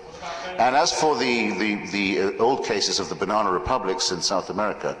it. And as for the old cases of the banana republics in South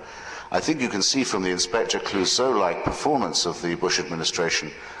America, I think you can see from the Inspector Clouseau-like performance of the Bush administration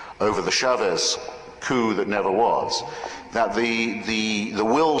over the Chavez coup that never was, that the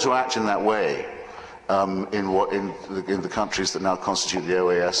will to act in that way in the countries that now constitute the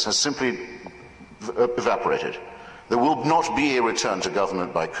OAS has simply evaporated. There will not be a return to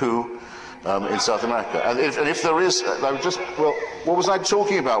government by coup in South America. And if there is, well, what was I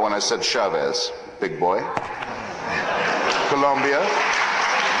talking about when I said Chavez, big boy? Colombia.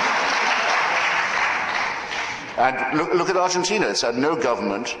 And look at Argentina. It's had no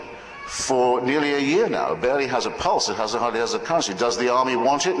government for nearly a year now. It barely has a pulse. It hardly has a currency. Does the army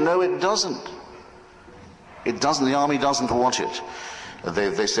want it? No, it doesn't. It doesn't. The army doesn't want it.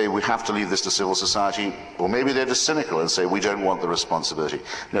 They say we have to leave this to civil society, or maybe they're just cynical and say we don't want the responsibility.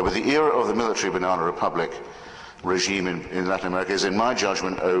 No, but the era of the military banana republic regime in Latin America is, in my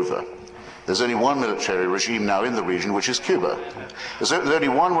judgment, over. There's only one military regime now in the region, which is Cuba. There's only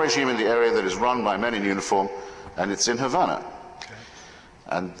one regime in the area that is run by men in uniform, and it's in Havana.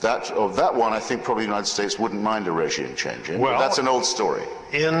 And of that one, I think probably the United States wouldn't mind a regime change. Well, that's an old story.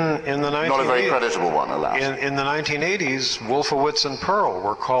 In the 1980s, not a very creditable one, alas. In the 1980s, Wolfowitz and Pearl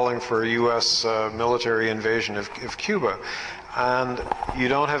were calling for a U.S. military invasion of Cuba. And you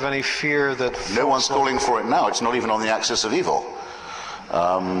don't have any fear that... No one's calling for it now. It's not even on the axis of evil.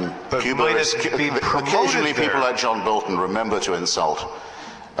 But Cuba might it be promoted occasionally there? People like John Bolton remember to insult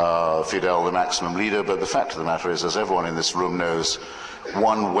Fidel, the maximum leader, but the fact of the matter is, as everyone in this room knows,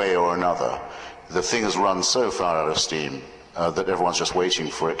 one way or another, the thing has run so far out of steam that everyone's just waiting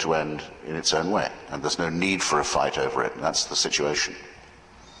for it to end in its own way, and there's no need for a fight over it. That's the situation.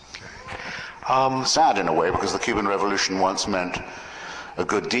 Sad in a way, because the Cuban Revolution once meant a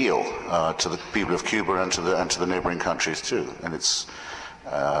good deal to the people of Cuba and to the neighboring countries too. And it's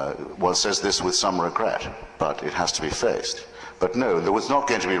one says this with some regret, but it has to be faced. But no, there was not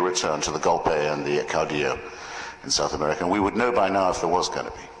going to be a return to the golpe and the caudillo in South America, and we would know by now if there was going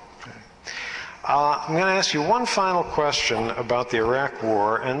to be. I'm going to ask you one final question about the Iraq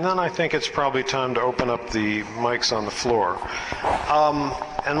War, and then I think it's probably time to open up the mics on the floor.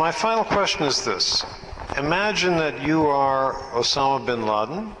 And my final question is this. Imagine that you are Osama bin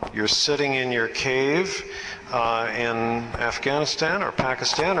Laden. You're sitting in your cave in Afghanistan or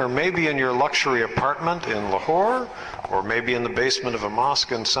Pakistan, or maybe in your luxury apartment in Lahore, or maybe in the basement of a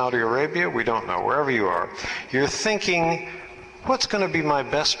mosque in Saudi Arabia. We don't know, wherever you are. You're thinking, what's going to be my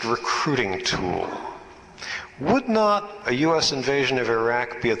best recruiting tool? Would not a U.S. invasion of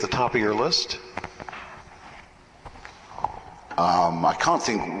Iraq be at the top of your list? I can't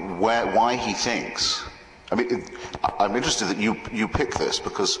think why he thinks. I mean, I'm interested that you pick this,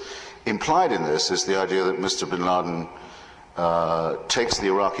 because implied in this is the idea that Mr. bin Laden takes the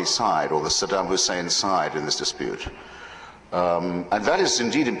Iraqi side, or the Saddam Hussein side in this dispute. And that is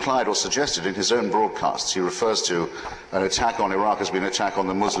indeed implied or suggested in his own broadcasts. He refers to an attack on Iraq as being an attack on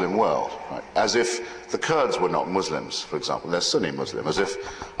the Muslim world, right? As if the Kurds were not Muslims, for example. They're Sunni Muslim. As if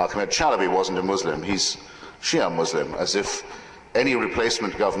Ahmed Chalabi wasn't a Muslim. He's Shia Muslim. As if any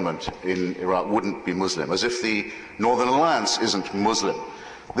replacement government in Iraq wouldn't be Muslim. As if the Northern Alliance isn't Muslim.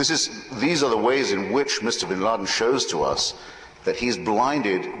 These are the ways in which Mr. bin Laden shows to us that he's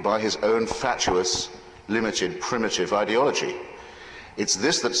blinded by his own fatuous, limited, primitive ideology. It's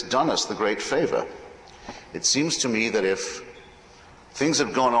this that's done us the great favor. It seems to me that if things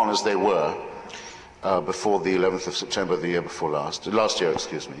had gone on as they were before the 11th of September the year before last year,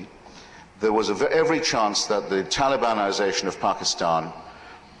 excuse me, there was every chance that the Talibanization of Pakistan,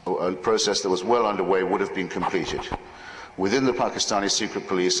 a process that was well underway, would have been completed. Within the Pakistani secret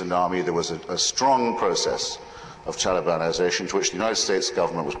police and army, there was a strong process of Talibanization to which the United States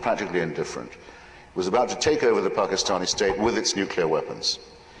government was practically indifferent. It was about to take over the Pakistani state with its nuclear weapons,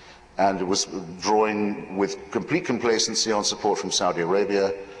 and it was drawing with complete complacency on support from Saudi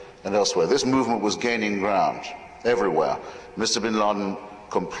Arabia and elsewhere. This movement was gaining ground everywhere. Mr. bin Laden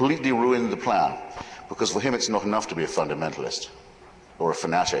completely ruined the plan, because for him it's not enough to be a fundamentalist or a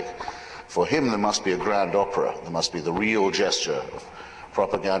fanatic. For him there must be a grand opera. There must be the real gesture of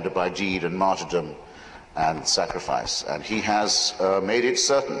propaganda by deed and martyrdom and sacrifice. And he has made it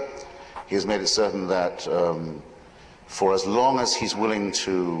certain. He has made it certain that for as long as he's willing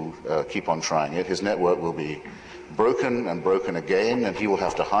to keep on trying it, his network will be broken and broken again, and he will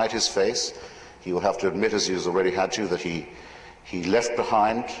have to hide his face. He will have to admit, as he has already had to, that he left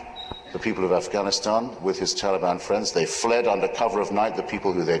behind the people of Afghanistan with his Taliban friends. They fled under cover of night, the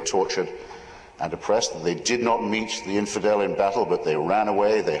people who they tortured and oppressed. They did not meet the infidel in battle, but they ran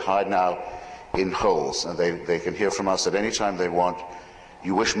away. They hide now in holes, and they can hear from us at any time they want.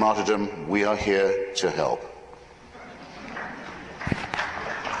 You wish martyrdom, we are here to help.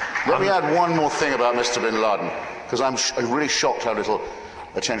 Let me add one more thing about Mr. bin Laden, because I'm really shocked how little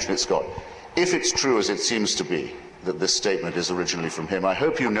attention it's got. If it's true, as it seems to be, that this statement is originally from him, I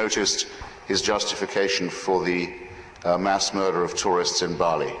hope you noticed his justification for the mass murder of tourists in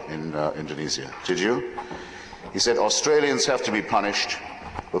Bali, in Indonesia. Did you? He said, Australians have to be punished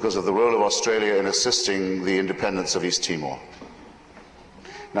because of the role of Australia in assisting the independence of East Timor.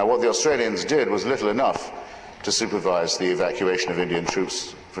 Now, what the Australians did was little enough to supervise the evacuation of Indian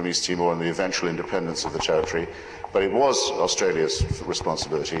troops from East Timor and the eventual independence of the territory, but it was Australia's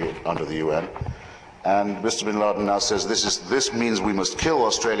responsibility under the UN. And Mr. bin Laden now says this means we must kill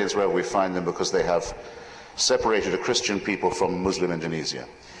Australians wherever we find them because they have separated a Christian people from Muslim Indonesia.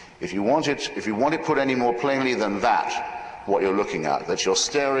 If you want it put any more plainly than that, what you're looking at, that you're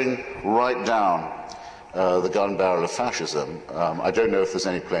staring right down the gun barrel of fascism, I don't know if there's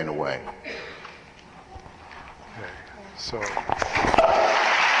any plainer way. Okay, so.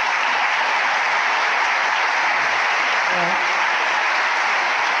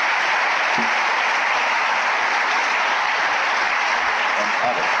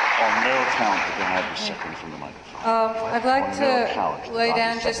 On no account can I have a second from the microphone. I'd like to lay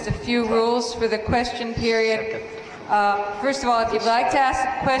down just a few rules for the question period. First of all, if you'd like to ask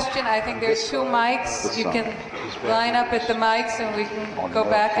a question, I think there's 2 mics. You can line up at the mics and we can go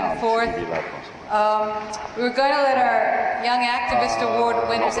back and forth. We're going to let our Young Activist Award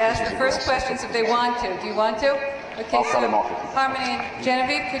winners ask the first questions if they want to. Do you want to? Okay, so Harmony and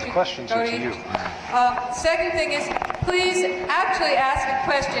Genevieve, could you go to you? Second thing is, please actually ask a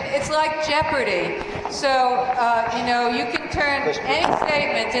question. It's like Jeopardy. So, you know, you can turn any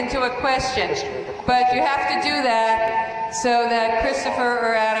statement into a question, but you have to do that so that Christopher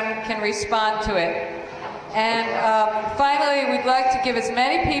or Adam can respond to it. And finally, we'd like to give as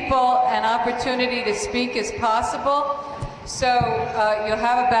many people an opportunity to speak as possible. So you'll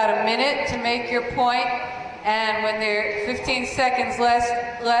have about a minute to make your point. And when there are 15 seconds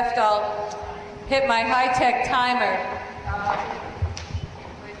left, I'll hit my high-tech timer.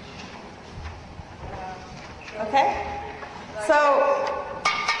 Okay.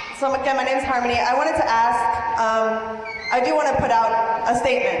 So again, my name is Harmony. I wanted to ask, I do want to put out a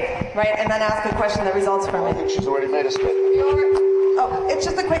statement, right, and then ask a question that results from it. She's already made a statement. Oh, it's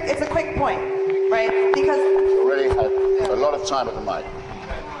just a quick point, right? Because you already had a lot of time at the mic.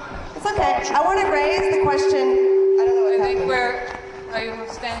 It's okay. I want to raise the question. I don't know what's happening. Are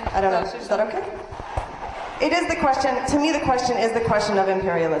you standing? I don't know. Is that okay? It is the question. To me, the question is the question of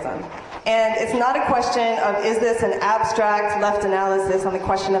imperialism. And it's not a question of, is this an abstract left analysis on the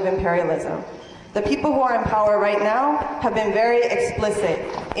question of imperialism? The people who are in power right now have been very explicit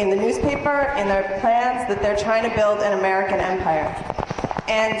in the newspaper, in their plans, that they're trying to build an American empire.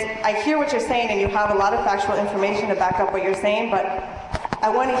 And I hear what you're saying, and you have a lot of factual information to back up what you're saying, but I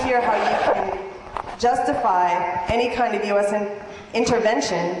want to hear how you can justify any kind of U.S.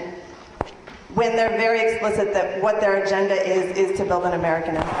 intervention when they're very explicit that what their agenda is to build an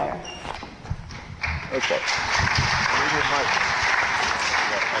American empire. Okay.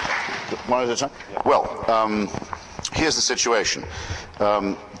 One at a time? Well, here's the situation.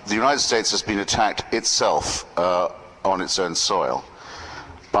 The United States has been attacked itself on its own soil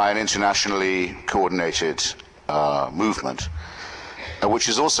by an internationally coordinated movement, which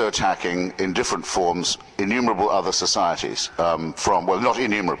is also attacking in different forms innumerable other societies from, well, not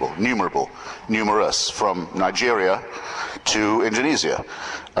innumerable, numerous, from Nigeria to Indonesia.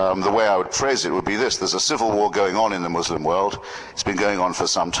 The way I would phrase it would be this: there's a civil war going on in the Muslim world. It's been going on for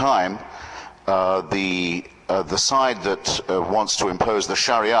some time. The side that wants to impose the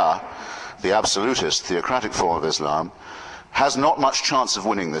Sharia, the absolutist, theocratic form of Islam, has not much chance of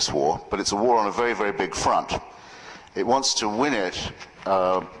winning this war, but it's a war on a very, very big front. It wants to win it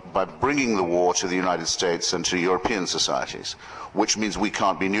by bringing the war to the United States and to European societies, which means we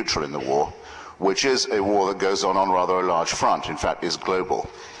can't be neutral in the war, which is a war that goes on rather a large front, in fact is global.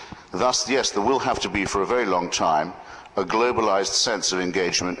 Thus, yes, there will have to be for a very long time a globalized sense of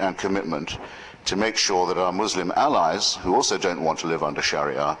engagement and commitment to make sure that our Muslim allies, who also don't want to live under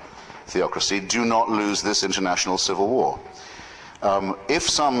Sharia theocracy, do not lose this international civil war. If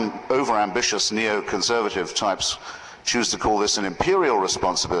some overambitious neoconservative types choose to call this an imperial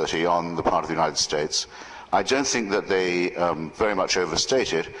responsibility on the part of the United States, I don't think that they very much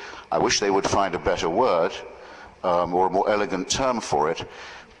overstate it. I wish they would find a better word or a more elegant term for it.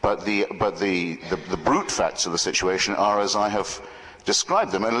 But the brute facts of the situation are as I have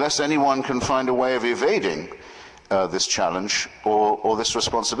described them, unless anyone can find a way of evading this challenge or this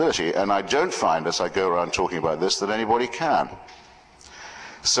responsibility. And I don't find, as I go around talking about this, that anybody can.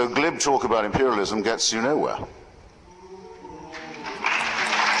 So glib talk about imperialism gets you nowhere.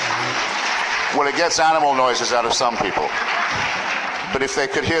 Well, it gets animal noises out of some people. But if they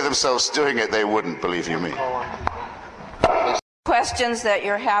could hear themselves doing it, they wouldn't, believe you me. Questions that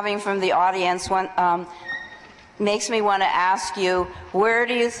you're having from the audience makes me want to ask you, where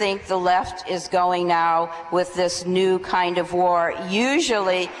do you think the left is going now with this new kind of war?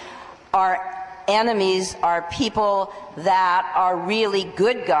 Usually our enemies are people that are really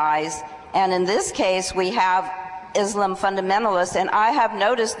good guys, and in this case we have Islam fundamentalists, and I have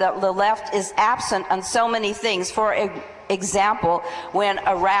noticed that the left is absent on so many things. For example, when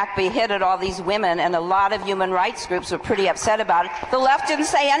Iraq beheaded all these women, and a lot of human rights groups were pretty upset about it, the left didn't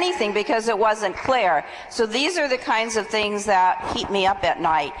say anything because it wasn't clear. So these are the kinds of things that keep me up at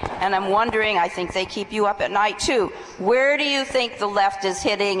night, and I'm wondering, I think they keep you up at night too. Where do you think the left is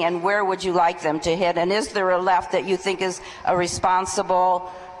hitting, and where would you like them to hit? And is there a left that you think is a responsible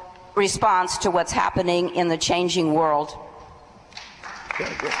response to what's happening in the changing world?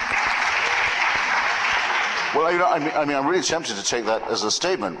 Well, you know, I mean, I'm really tempted to take that as a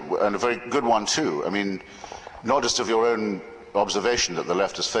statement, and a very good one too. I mean, not just of your own observation that the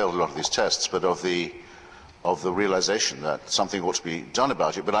left has failed a lot of these tests, but of the realization that something ought to be done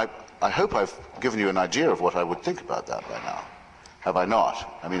about it. But I hope I've given you an idea of what I would think about that by now. Have I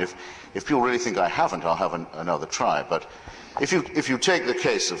not? I mean, if people really think I haven't, I'll have another try. But if you take the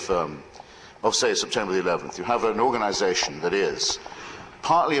case of say September the 11th, you have an organization that is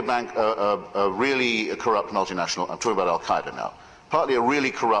partly a really corrupt multinational, I'm talking about Al-Qaeda now, partly a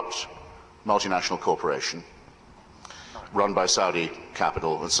really corrupt multinational corporation run by Saudi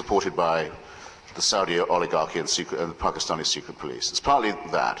capital and supported by the Saudi oligarchy and the Pakistani secret police. It's partly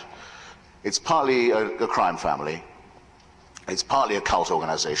that. It's partly a crime family. It's partly a cult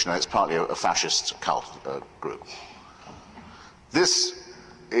organization, and it's partly a fascist cult group. This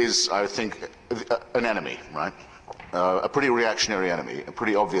is, I think, an enemy, right? A pretty reactionary enemy, a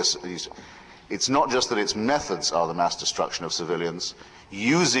pretty obvious. It's not just that its methods are the mass destruction of civilians,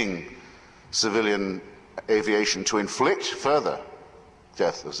 using civilian aviation to inflict further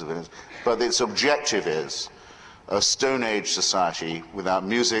death of civilians, but its objective is a Stone Age society without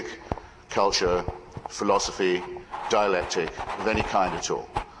music, culture, philosophy, dialectic of any kind at all.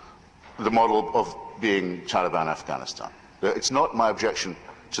 The model of being Taliban Afghanistan. It's not my objection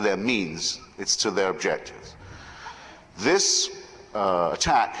to their means, it's to their objectives. This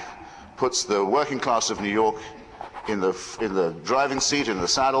attack puts the working class of New York in the driving seat, in the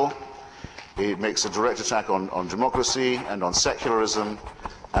saddle. It makes a direct attack on democracy and on secularism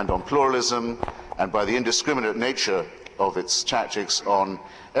and on pluralism, and by the indiscriminate nature of its tactics on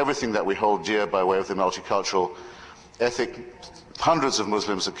everything that we hold dear by way of the multicultural ethic. Hundreds of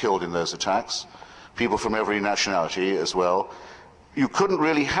Muslims are killed in those attacks, people from every nationality as well. You couldn't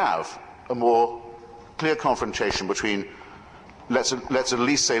really have a more clear confrontation between, let's at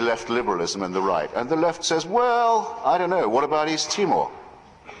least say, left liberalism and the right. And the left says, well, I don't know, what about East Timor?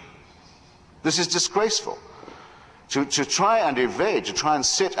 This is disgraceful. To try and evade, to try and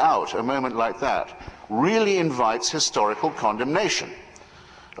sit out a moment like that really invites historical condemnation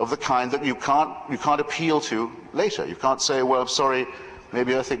of the kind that you can't appeal to later. You can't say, well, I'm sorry,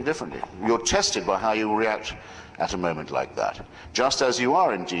 maybe I think differently. You're tested by how you react at a moment like that. Just as you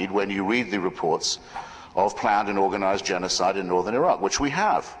are indeed when you read the reports of planned and organized genocide in northern Iraq, which we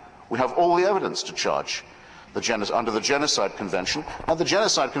have. We have all the evidence to charge under the Genocide Convention. And the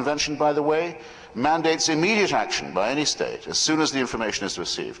Genocide Convention, by the way, mandates immediate action by any state as soon as the information is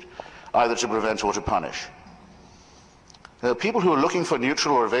received, either to prevent or to punish. People who are looking for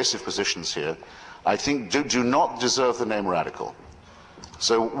neutral or evasive positions here, I think, do not deserve the name radical.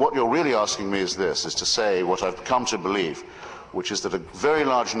 So what you're really asking me is this, is to say what I've come to believe, which is that a very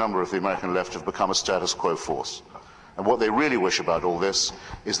large number of the American left have become a status quo force. And what they really wish about all this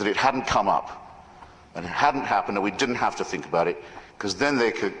is that it hadn't come up, and it hadn't happened, and we didn't have to think about it, because then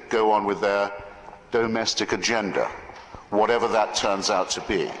they could go on with their domestic agenda, whatever that turns out to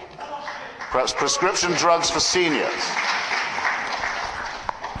be. Perhaps prescription drugs for seniors.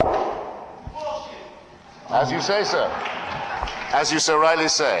 As you say, sir. As you so rightly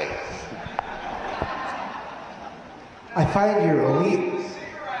say. I find your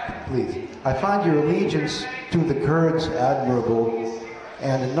allegiance to the Kurds admirable,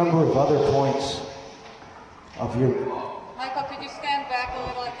 and a number of other points of your... Michael, could you stand back a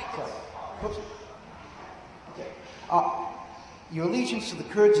little? I think it's... Your allegiance to the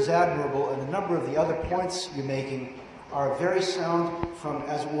Kurds is admirable, and a number of the other points you're making are very sound from,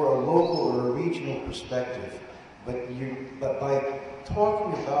 as it were, a local or a regional perspective. But by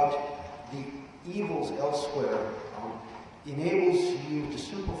talking about the evils elsewhere, enables you to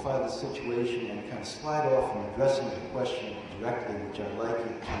simplify the situation and kind of slide off from addressing the question directly, which I'd like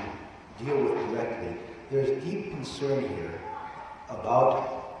you to deal with directly. There's deep concern here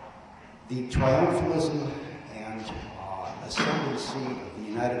about the triumphalism and ascendancy of the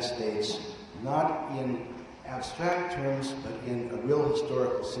United States, not in abstract terms, but in a real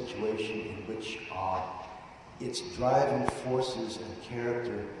historical situation in which its driving forces and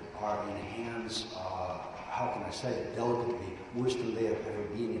character are in hands, how can I say it delicately, worse than they have ever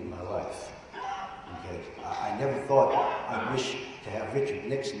been in my life. Okay. I never thought I wish to have Richard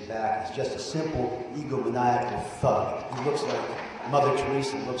Nixon back as just a simple egomaniacal thug. He looks like Mother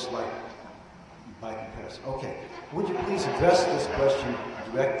Teresa, looks like, by comparison. Okay, would you please address this question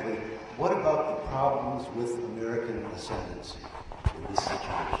directly? What about the problems with American ascendancy in this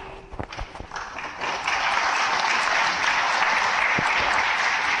situation?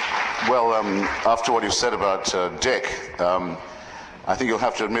 Well, after what you said about Dick, I think you'll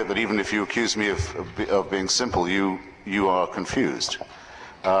have to admit that even if you accuse me of being simple, you are confused.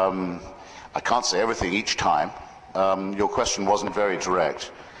 I can't say everything each time. Your question wasn't very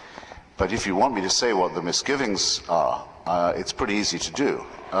direct. But if you want me to say what the misgivings are, it's pretty easy to do.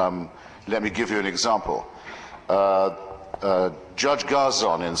 Let me give you an example. Judge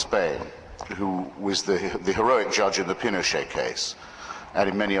Garzon in Spain, who was the heroic judge in the Pinochet case, and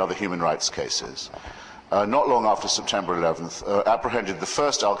in many other human rights cases, not long after September 11th, apprehended the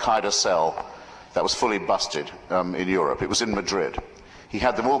first Al-Qaeda cell that was fully busted in Europe. It was in Madrid. He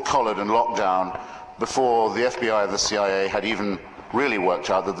had them all collared and locked down before the FBI and the CIA had even really worked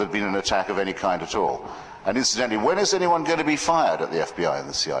out that there'd been an attack of any kind at all. And incidentally, when is anyone going to be fired at the FBI and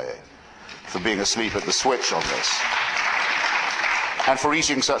the CIA for being asleep at the switch on this? And for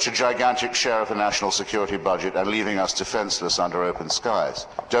eating such a gigantic share of the national security budget and leaving us defenseless under open skies?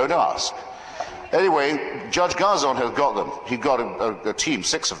 Don't ask. Anyway, Judge Garzon has got them. He got a team,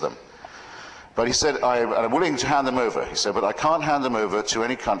 6 of them. But he said, I'm willing to hand them over. He said, but I can't hand them over to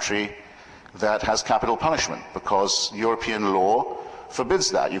any country that has capital punishment, because European law forbids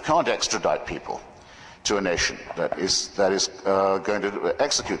that. You can't extradite people to a nation that is going to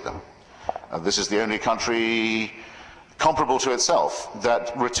execute them. This is the only country comparable to itself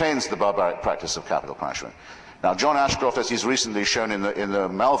that retains the barbaric practice of capital punishment. Now, John Ashcroft, as he's recently shown in the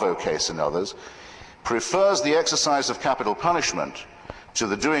Malvo case and others, prefers the exercise of capital punishment to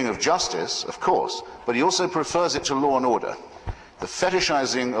the doing of justice, of course, but he also prefers it to law and order. The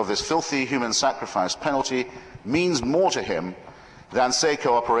fetishizing of this filthy human sacrifice penalty means more to him than, say,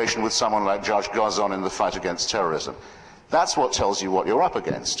 cooperation with someone like Judge Garzon in the fight against terrorism. That's what tells you what you're up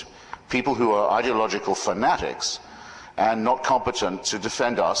against. People who are ideological fanatics and not competent to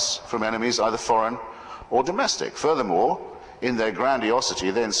defend us from enemies either foreign or domestic. Furthermore, in their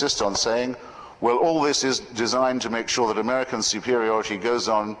grandiosity, they insist on saying, well, all this is designed to make sure that American superiority goes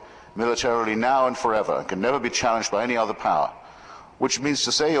on militarily now and forever and can never be challenged by any other power. Which means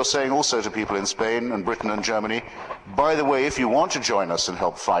to say, you're saying also to people in Spain and Britain and Germany, by the way, if you want to join us and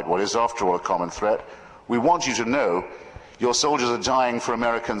help fight what is after all a common threat, we want you to know your soldiers are dying for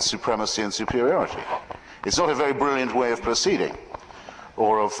American supremacy and superiority. It's not a very brilliant way of proceeding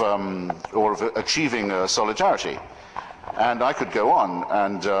or of achieving solidarity. And I could go on,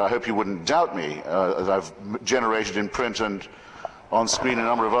 and I hope you wouldn't doubt me, as I've generated in print and on screen a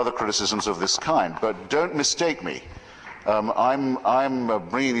number of other criticisms of this kind. But don't mistake me. I'm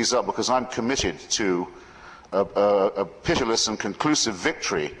bringing these up because I'm committed to a pitiless and conclusive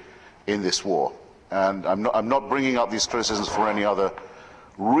victory in this war. And I'm not bringing up these criticisms for any other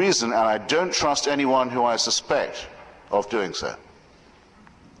reason, and I don't trust anyone who I suspect of doing so.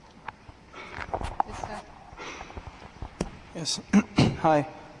 Yes. Hi.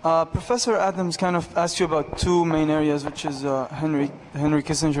 Professor Adams kind of asked you about 2 main areas, which is Henry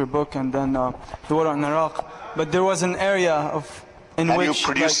Kissinger book and then the war on Iraq. But there was an area in which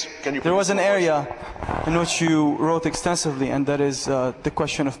you wrote extensively, and that is the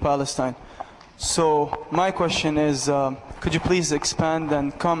question of Palestine. So my question is, could you please expand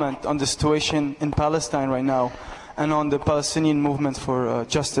and comment on the situation in Palestine right now and on the Palestinian movement for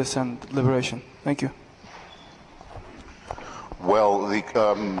justice and liberation? Thank you. Well,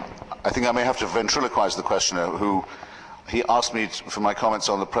 I think I may have to ventriloquize the questioner, who he asked me for my comments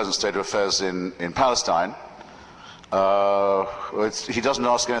on the present state of affairs in Palestine. He doesn't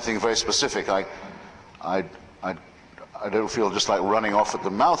ask anything very specific. I don't feel just like running off at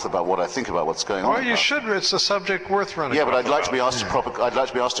the mouth about what I think about what's going on. Well, you should. It's a subject worth running. Yeah, but I'd like about. to be asked I'd like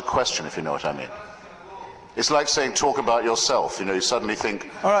to be asked a question, if you know what I mean. It's like saying talk about yourself. You know, you suddenly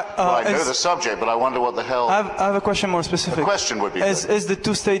think, All right, well, I know the subject, but I wonder what the hell. I have a question more specific. The question would be: Is the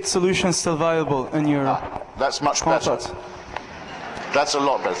two-state solution still viable in your? That's much better. thoughts? That's a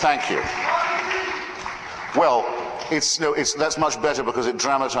lot better. Thank you. Well, that's much better because it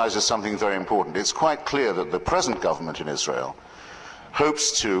dramatizes something very important. It's quite clear that the present government in Israel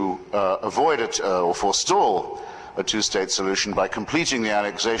hopes to avoid it or forestall a two-state solution by completing the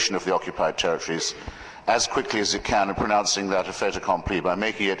annexation of the occupied territories as quickly as it can and pronouncing that a fait accompli by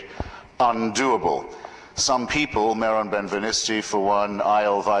making it undoable. Some people, Meron Ben-Venisti for one,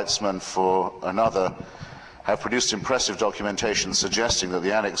 Eyal Weizmann for another, have produced impressive documentation suggesting that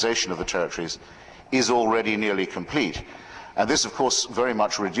the annexation of the territories is already nearly complete. And this, of course, very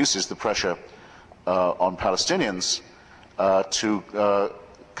much reduces the pressure on Palestinians to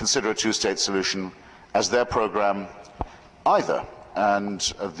consider a two-state solution as their program either. And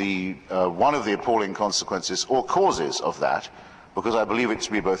one of the appalling consequences, or causes of that, because I believe it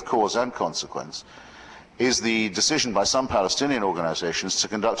to be both cause and consequence, is the decision by some Palestinian organizations to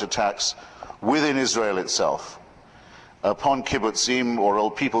conduct attacks within Israel itself upon kibbutzim or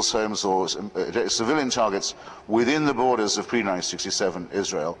old people's homes or civilian targets within the borders of pre-1967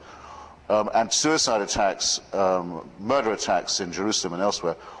 Israel, and suicide attacks, murder attacks in Jerusalem and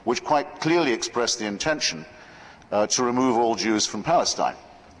elsewhere, which quite clearly express the intention to remove all Jews from Palestine.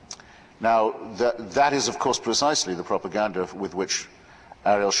 Now, that is, of course, precisely the propaganda with which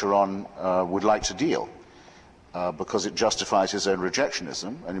Ariel Sharon would like to deal, because it justifies his own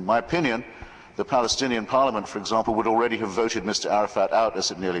rejectionism. And in my opinion, the Palestinian parliament, for example, would already have voted Mr. Arafat out,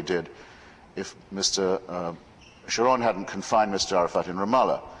 as it nearly did, if Mr. Sharon hadn't confined Mr. Arafat in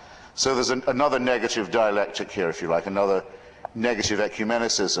Ramallah. So there's another negative dialectic here, if you like, another negative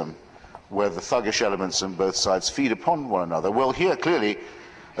ecumenicism, where the thuggish elements on both sides feed upon one another. Well, here, clearly,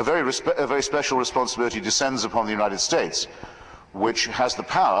 a very special responsibility descends upon the United States, which has the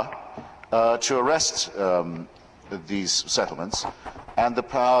power to arrest these settlements and the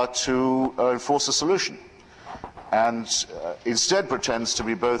power to enforce a solution, and instead pretends to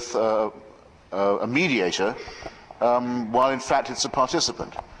be both a mediator while in fact it's a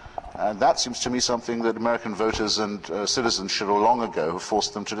participant. And that seems to me something that American voters and citizens should long ago have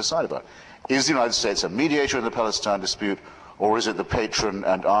forced them to decide about. Is the United States a mediator in the Palestine dispute, or is it the patron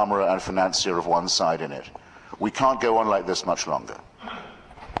and armorer and financier of one side in it? We can't go on like this much longer.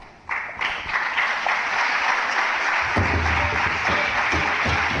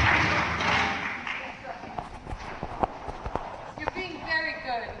 You're being very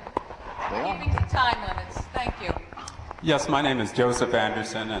good. Keeping to time limits. Thank you. Yes, my name is Joseph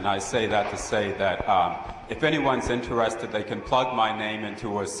Anderson, and I say that to say that if anyone's interested, they can plug my name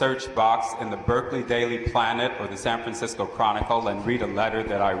into a search box in the Berkeley Daily Planet or the San Francisco Chronicle and read a letter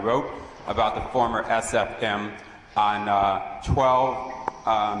that I wrote about the former SFM on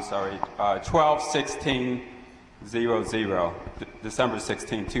 12/16/00, December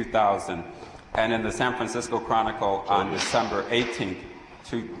 16, 2000, and in the San Francisco Chronicle on December 18,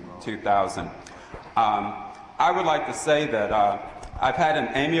 2000. I would like to say that I've had an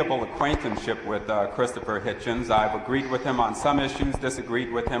amiable acquaintanceship with Christopher Hitchens. I've agreed with him on some issues,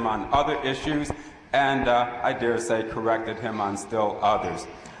 disagreed with him on other issues, and I dare say corrected him on still others.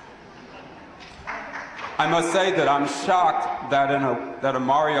 I must say that I'm shocked that a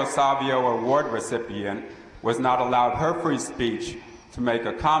Mario Savio Award recipient was not allowed her free speech to make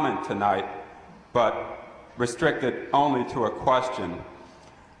a comment tonight, but restricted only to a question.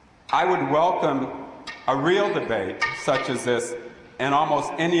 I would welcome a real debate such as this in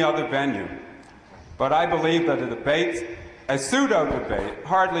almost any other venue. But I believe that a pseudo-debate,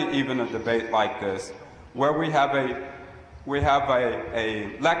 hardly even a debate like this, where we have a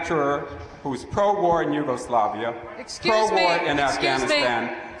lecturer who's pro-war in Yugoslavia, pro-war in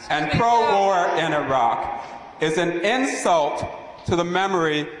Afghanistan, and pro-war in Iraq, is an insult to the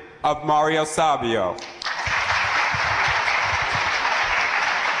memory of Mario Savio.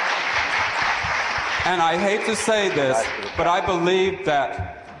 And I hate to say this, but I believe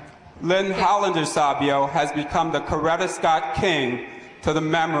that Lynn Hollander Savio has become the Coretta Scott King to the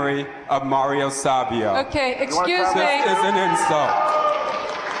memory of Mario Savio. Okay, excuse me. This is an insult.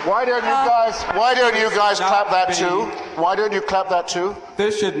 Why don't you guys clap that too? Why don't you clap that too?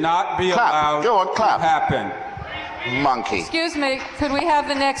 This should not be allowed Go on, clap. to happen. Monkey. Excuse me, could we have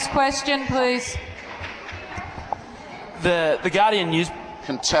the next question, please? The Guardian news...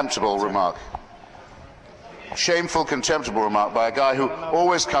 Contemptible remark. Shameful, contemptible remark by a guy who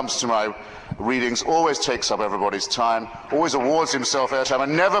always comes to my readings, always takes up everybody's time, always awards himself airtime,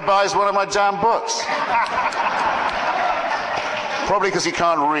 and never buys one of my damn books. Probably because he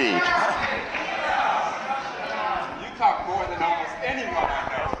can't read. You talk more than almost anyone I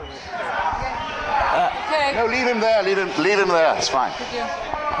know. Okay. No, leave him there. Leave him there. It's fine.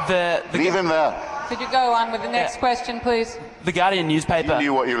 Leave him there. Could you go on with the next question, please? The Guardian newspaper. You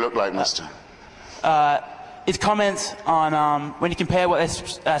knew what you looked like, mister. Its comments on when you compare what they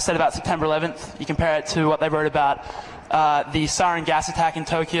said about September 11th, you compare it to what they wrote about the sarin gas attack in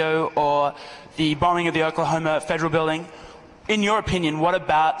Tokyo or the bombing of the Oklahoma Federal Building. In your opinion, what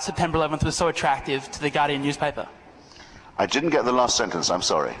about September 11th was so attractive to the Guardian newspaper? I didn't get the last sentence. I'm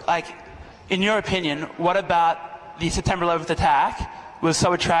sorry. Like, in your opinion, what about the September 11th attack was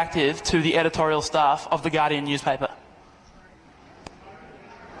so attractive to the editorial staff of the Guardian newspaper?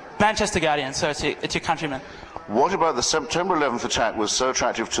 Manchester Guardian, so it's your countrymen. What about the September 11th attack was so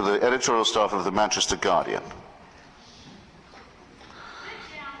attractive to the editorial staff of the Manchester Guardian?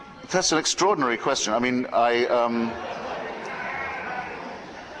 That's an extraordinary question. I mean, I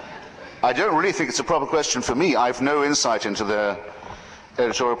don't really think it's a proper question for me. I've no insight into their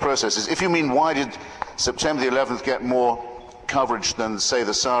editorial processes. If you mean why did September the 11th get more coverage than, say,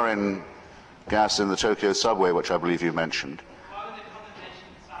 the sarin gas in the Tokyo subway, which I believe you mentioned?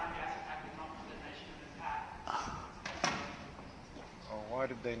 Why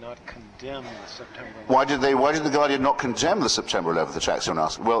did they not condemn the September 11th? Why did the Guardian not condemn the September 11th attack? Someone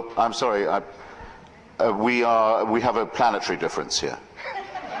asked. Well, I'm sorry. We have a planetary difference here.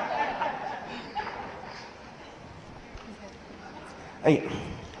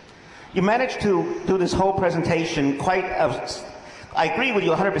 You managed to do this whole presentation I agree with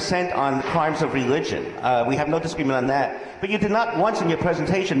you 100% on the crimes of religion. We have no disagreement on that. But you did not once in your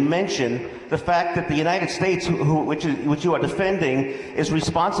presentation mention the fact that the United States, which you are defending, is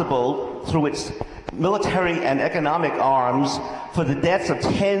responsible through its military and economic arms for the deaths of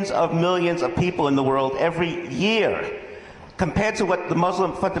tens of millions of people in the world every year. Compared to what the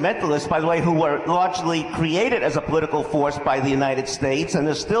Muslim fundamentalists, by the way, who were largely created as a political force by the United States, and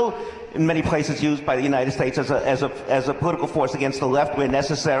are still in many places used by the United States as a political force against the left where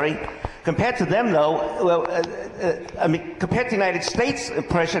necessary. Compared to them, though, compared to the United States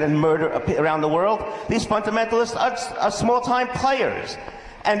oppression and murder around the world, these fundamentalists are small-time players.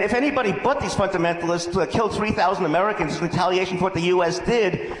 And if anybody but these fundamentalists killed 3,000 Americans in retaliation for what the U.S.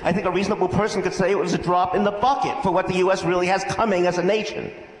 did, I think a reasonable person could say it was a drop in the bucket for what the U.S. really has coming as a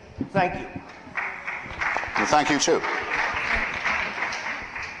nation. Thank you. Well, thank you, too.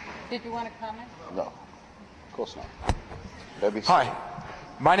 Did you want to comment? No, of course not. Hi,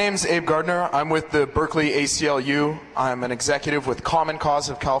 my name's Abe Gardner. I'm with the Berkeley ACLU. I'm an executive with Common Cause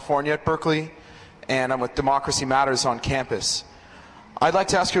of California at Berkeley, and I'm with Democracy Matters on campus. I'd like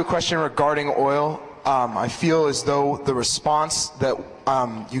to ask you a question regarding oil. I feel as though the response that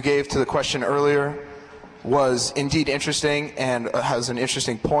you gave to the question earlier was indeed interesting and has an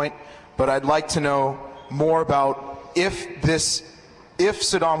interesting point, but I'd like to know more about if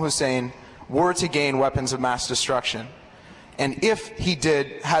Saddam Hussein were to gain weapons of mass destruction, and if he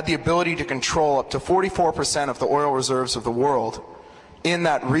had the ability to control up to 44% of the oil reserves of the world in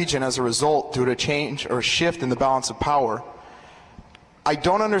that region as a result due to change or shift in the balance of power, I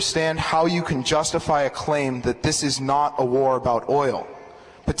don't understand how you can justify a claim that this is not a war about oil,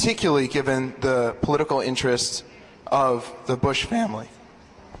 particularly given the political interests of the Bush family.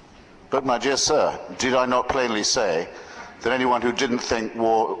 But, my dear sir, did I not plainly say that anyone who didn't think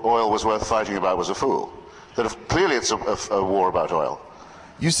oil was worth fighting about was a fool? That clearly it's a war about oil.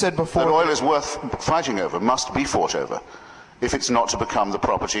 You said before that oil is worth fighting over, must be fought over, if it's not to become the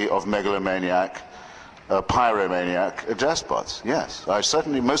property of megalomaniac, pyromaniac despots. Yes, I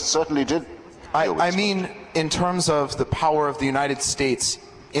most certainly did. I mean, in terms of the power of the United States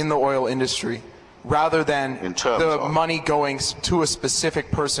in the oil industry, rather than the money going to a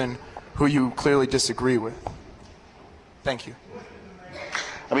specific person who you clearly disagree with. Thank you.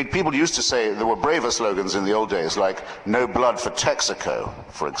 I mean, people used to say there were braver slogans in the old days, like "No blood for Texaco,"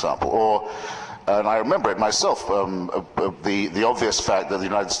 for example, or, and I remember it myself, the obvious fact that the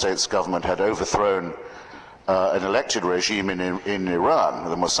United States government had overthrown an elected regime in Iran,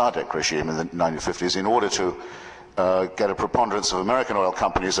 the Mossadegh regime in the 1950s, in order to get a preponderance of American oil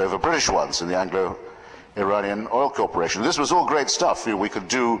companies over British ones in the Anglo-Iranian Oil Corporation. This was all great stuff. We could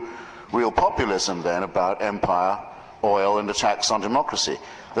do real populism then about empire, oil, and attacks on democracy.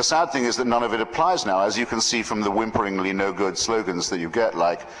 The sad thing is that none of it applies now, as you can see from the whimperingly no-good slogans that you get,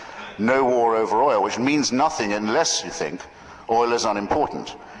 like "No war over oil," which means nothing unless you think oil is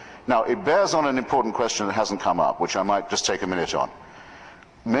unimportant. Now, it bears on an important question that hasn't come up, which I might just take a minute on.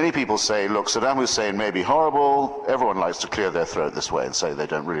 many people say, look, Saddam Hussein may be horrible. Everyone likes to clear their throat this way and say they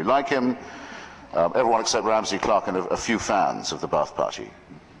don't really like him. Everyone except Ramsey Clark and a few fans of the Ba'ath Party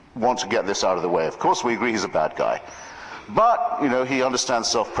want to get this out of the way. Of course, we agree he's a bad guy. But, you know, he understands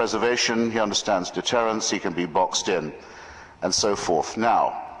self-preservation, he understands deterrence, he can be boxed in, and so forth.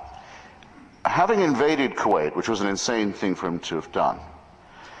 Now, having invaded Kuwait, which was an insane thing for him to have done,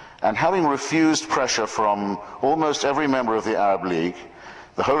 and having refused pressure from almost every member of the Arab League,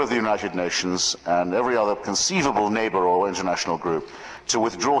 the whole of the United Nations, and every other conceivable neighbor or international group to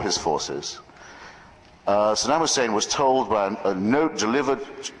withdraw his forces, Saddam Hussein was told by a note delivered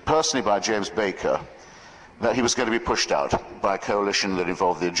personally by James Baker that he was going to be pushed out by a coalition that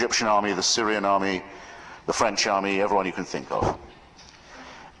involved the Egyptian army, the Syrian army, the French army, everyone you can think of.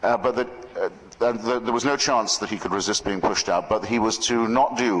 But there was no chance that he could resist being pushed out, but he was to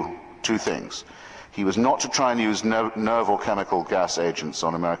not do two things. He was not to try and use nerve or chemical gas agents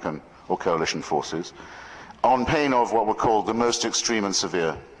on American or coalition forces, on pain of what were called the most extreme and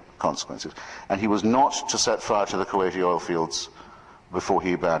severe consequences. And he was not to set fire to the Kuwaiti oil fields before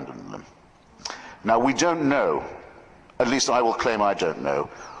he abandoned them. Now, we don't know, at least I will claim I don't know,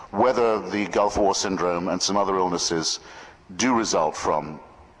 whether the Gulf War syndrome and some other illnesses do result from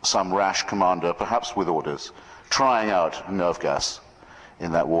some rash commander, perhaps with orders, trying out nerve gas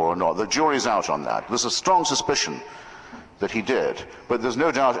in that war or not. The jury's out on that. There's a strong suspicion that he did, but there's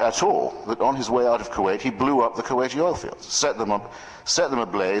no doubt at all that on his way out of Kuwait, he blew up the Kuwaiti oil fields, set them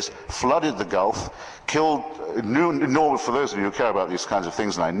ablaze, flooded the Gulf, killed, for those of you who care about these kinds of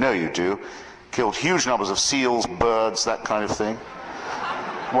things, and I know you do, killed huge numbers of seals, birds, that kind of thing.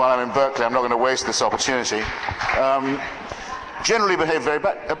 While I'm in Berkeley, I'm not going to waste this opportunity. Generally behaved very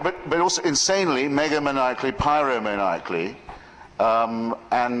bad, but also insanely, megamaniacally, pyromaniacally,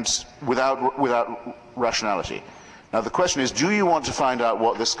 and without rationality. Now the question is, do you want to find out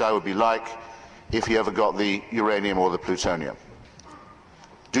what this guy would be like if he ever got the uranium or the plutonium?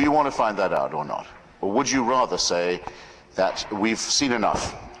 Do you want to find that out or not? Or would you rather say that we've seen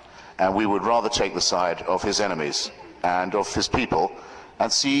enough and we would rather take the side of his enemies and of his people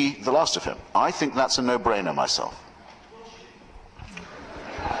and see the last of him? I think that's a no-brainer myself.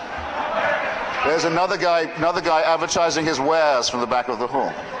 There's another guy advertising his wares from the back of the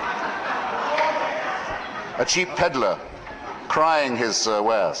hall. A cheap peddler crying his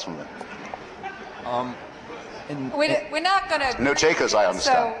wares from there. We're not going to... No takers, I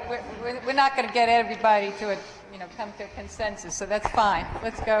understand. So we're not going to get everybody to come to a consensus, so that's fine.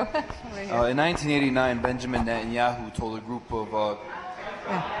 Let's go. In 1989, Benjamin Netanyahu told a group of...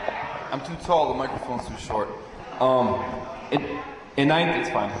 I'm too tall, the microphone's too short. It's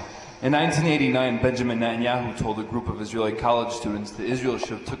fine. In 1989, Benjamin Netanyahu told a group of Israeli college students that Israel should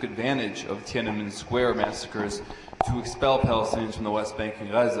have took advantage of Tiananmen Square massacres to expel Palestinians from the West Bank and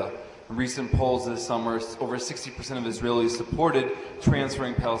Gaza. In recent polls this summer, over 60% of Israelis supported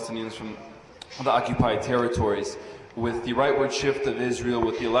transferring Palestinians from the occupied territories. With the rightward shift of Israel,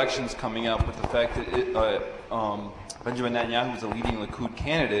 with the elections coming up, with the fact that Benjamin Netanyahu is a leading Likud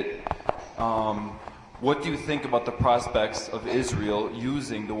candidate, what do you think about the prospects of Israel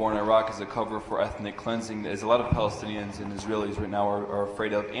using the war in Iraq as a cover for ethnic cleansing, as a lot of Palestinians and Israelis right now are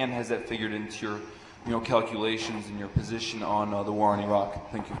afraid of? And has that figured into your calculations and your position on the war in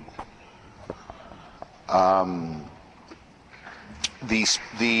Iraq? Thank you.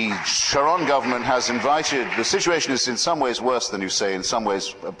 The Sharon government has invited, the situation is in some ways worse than you say, in some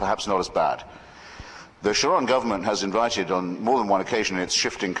ways perhaps not as bad. The Sharon government has invited on more than one occasion in its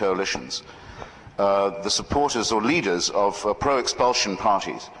shifting coalitions the supporters or leaders of pro-expulsion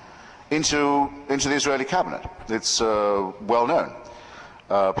parties into the Israeli cabinet. It's well known.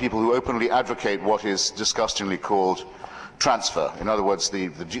 People who openly advocate what is disgustingly called transfer. In other words, the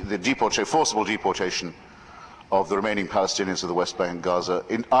forcible deportation of the remaining Palestinians of the West Bank and Gaza,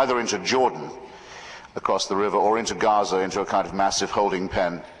 either into Jordan, across the river, or into Gaza, into a kind of massive holding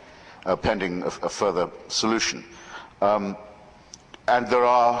pen, pending a further solution. And there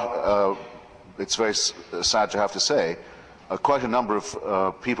are, it's very sad to have to say, quite a number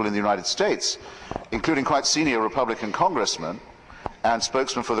of people in the United States, including quite senior Republican congressmen and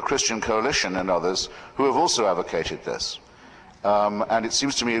spokesmen for the Christian Coalition and others, who have also advocated this. And it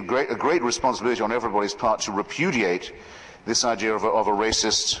seems to me a great responsibility on everybody's part to repudiate this idea of a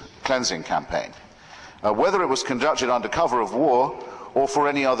racist cleansing campaign, whether it was conducted under cover of war or for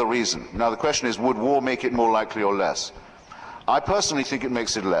any other reason. Now the question is, would war make it more likely or less? I personally think it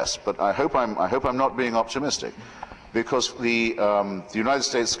makes it less, but I hope I'm not being optimistic, because the United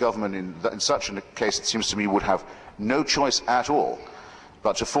States government in such a case, it seems to me, would have no choice at all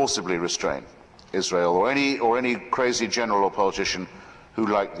but to forcibly restrain Israel or any crazy general or politician who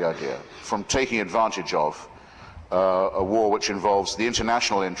like the idea from taking advantage of a war which involves the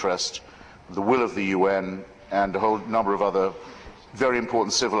international interest, the will of the UN, and a whole number of other very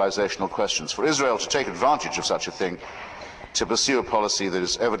important civilizational questions. For Israel to take advantage of such a thing, to pursue a policy that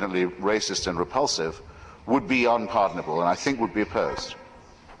is evidently racist and repulsive, would be unpardonable, and I think would be opposed.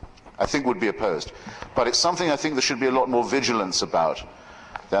 But it's something I think there should be a lot more vigilance about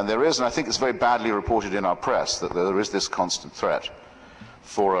than there is, and I think it's very badly reported in our press that there is this constant threat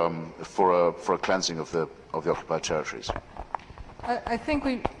for a cleansing of the occupied territories. I think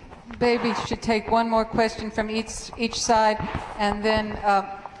we maybe should take one more question from each side, and then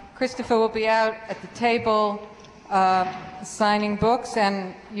Christopher will be out at the table signing books,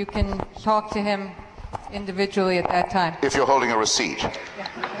 and you can talk to him individually at that time. If you're holding a receipt.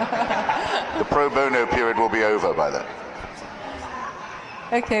 The pro bono period will be over by then.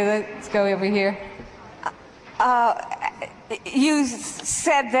 Okay, let's go over here. You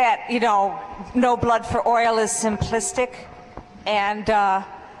said that, no blood for oil is simplistic, and, and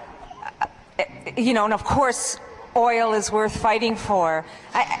of course, oil is worth fighting for.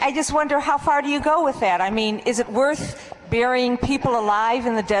 I just wonder, how far do you go with that? I mean, is it worth burying people alive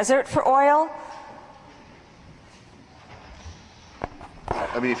in the desert for oil?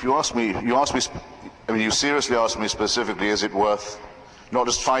 I mean, if you seriously ask me specifically, is it worth not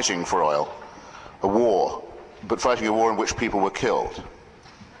just fighting for oil, a war, but fighting a war in which people were killed?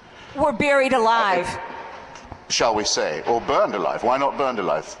 Were buried alive. Shall we say, or burned alive? Why not burned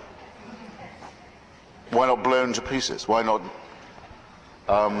alive? Why not blown to pieces? Why not?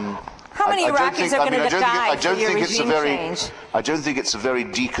 How many Iraqis are going to die for your regime change? I don't think it's a very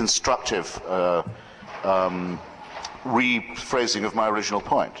deconstructive rephrasing of my original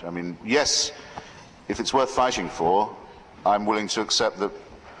point. I mean, yes, if it's worth fighting for, I'm willing to accept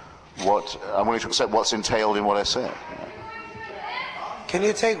what's entailed in what I say. Can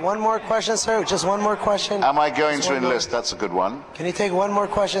you take one more question, sir? Just one more question. Am I going to enlist? That's a good one. Can you take one more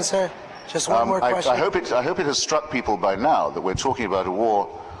question, sir? Just one more question. I hope it has struck people by now that we're talking about a war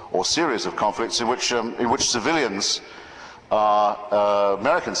or series of conflicts in which civilians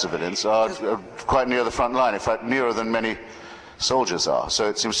American civilians are quite near the front line, in fact nearer than many soldiers are. So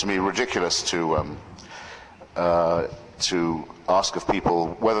it seems to me ridiculous to ask of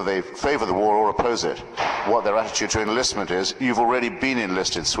people whether they favor the war or oppose it, what their attitude to enlistment is. You've already been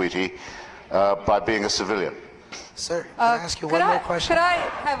enlisted, sweetie, by being a civilian. Sir, can I ask you one more question? Could I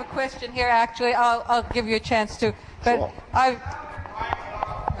have a question here, actually? I'll give you a chance to. But sure.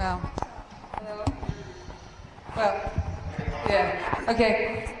 Yeah.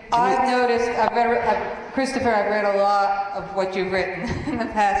 Okay. I've noticed. Christopher, I've read a lot of what you've written in the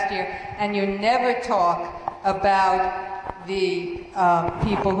past year, and you never talk about the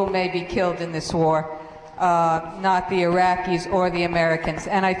people who may be killed in this war, not the Iraqis or the Americans.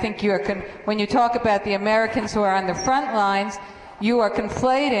 And I think when you talk about the Americans who are on the front lines, you are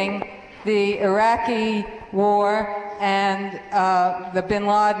conflating the Iraqi war and the bin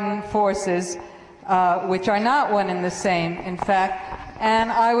Laden forces, which are not one and the same, in fact.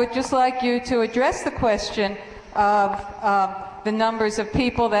 And I would just like you to address the question of the numbers of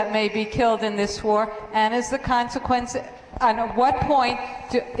people that may be killed in this war, and is the consequence, and at what point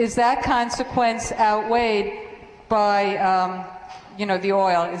is that consequence outweighed by, the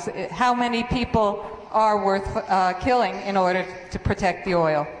oil? How many people are worth killing in order to protect the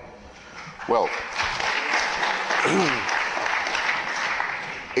oil? Well,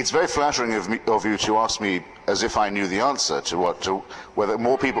 it's very flattering of you to ask me as if I knew the answer to whether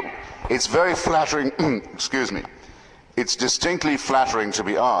more people. It's very flattering. Excuse me. It's distinctly flattering to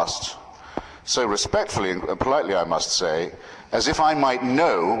be asked, so respectfully and politely, I must say, as if I might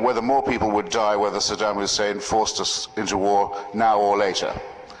know whether more people would die whether Saddam Hussein forced us into war now or later.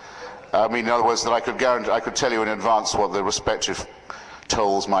 I mean, in other words, that I could tell you in advance what the respective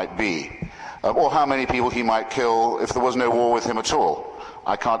tolls might be, or how many people he might kill if there was no war with him at all.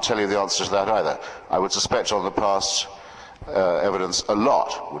 I can't tell you the answer to that either. I would suspect on the past evidence a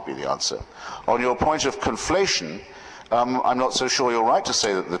lot would be the answer. On your point of conflation, I'm not so sure you're right to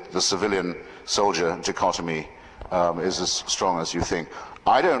say that the civilian soldier dichotomy is as strong as you think.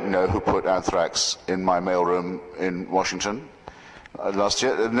 I don't know who put anthrax in my mailroom in Washington last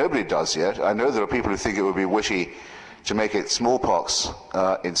year. Nobody does yet. I know there are people who think it would be witty to make it smallpox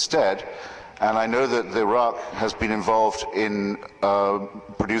instead. And I know that Iraq has been involved in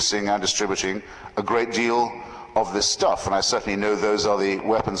producing and distributing a great deal of this stuff. And I certainly know those are the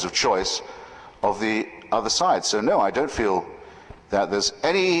weapons of choice of the other side. So no, I don't feel that there's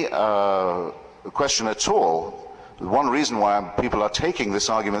any question at all. One reason why people are taking this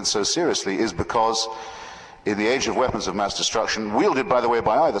argument so seriously is because in the age of weapons of mass destruction, wielded, by the way,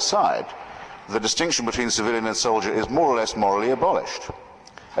 by either side, the distinction between civilian and soldier is more or less morally abolished,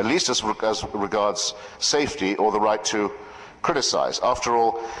 at least as regards safety or the right to criticize. After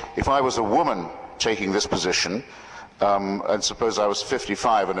all, if I was a woman taking this position, and suppose I was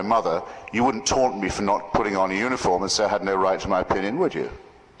 55 and a mother, you wouldn't taunt me for not putting on a uniform and say I had no right to my opinion, would you?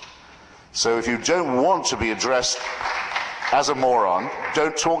 So if you don't want to be addressed as a moron,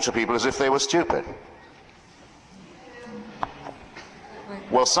 don't talk to people as if they were stupid.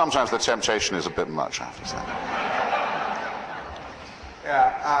 Well, sometimes the temptation is a bit much, I have to say.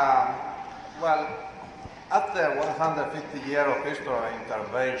 Yeah, well, after 150 years of history of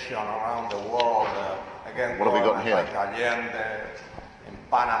intervention around the world, against what have we got here? Like Allende, in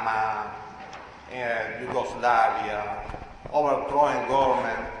Panama, in Yugoslavia, overthrowing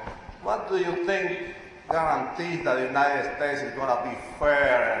government, what do you think guarantees that the United States is going to be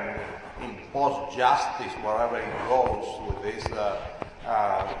fair and impose justice wherever it goes with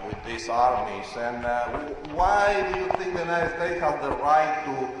these armies? And why do you think the United States has the right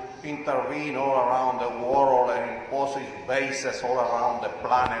to intervene all around the world and impose its bases all around the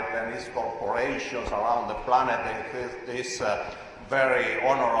planet and its corporations around the planet and this very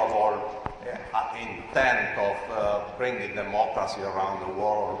honorable intent of bringing democracy around the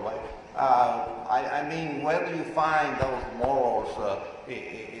world? I mean, where do you find those morals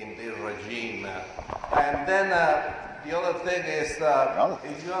in this regime? And then the other thing is,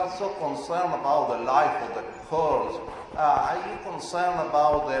 if you are so concerned about the life of the Kurds, are you concerned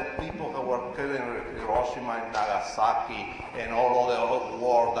about the people who were killed in Hiroshima and Nagasaki and all the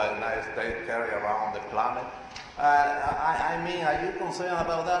war that the United States carry around the planet? I mean, are you concerned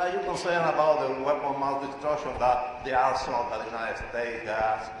about that? Are you concerned about the weapon of mass destruction, that the arsenal that the United States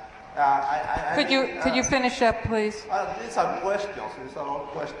has? Could you finish up, please? These are questions. These are all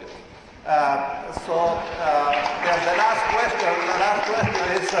questions. The last question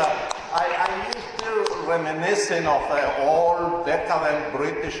is, are you still reminiscing of the old decadent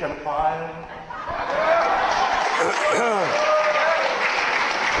British Empire?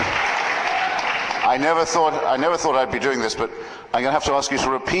 I never thought I'd be doing this, but I'm going to have to ask you to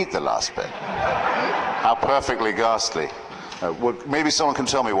repeat the last bit. How perfectly ghastly. Well, maybe someone can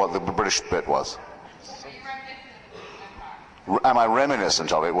tell me what the British bit was. Am I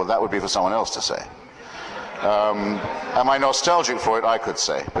reminiscent of it? Well, that would be for someone else to say. Am I nostalgic for it? I could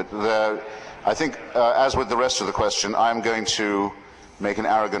say. But I think, as with the rest of the question, I'm going to make an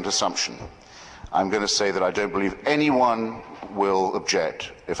arrogant assumption. I'm going to say that I don't believe anyone will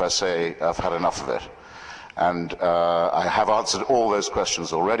object if I say I've had enough of it. And I have answered all those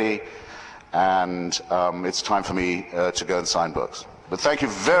questions already, and it's time for me to go and sign books. But thank you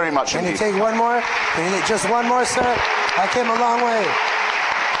very much indeed. Can you take one more? Can you just one more, sir? I came a long way.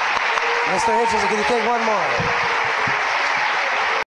 Mr. Hitchens, can you take one more?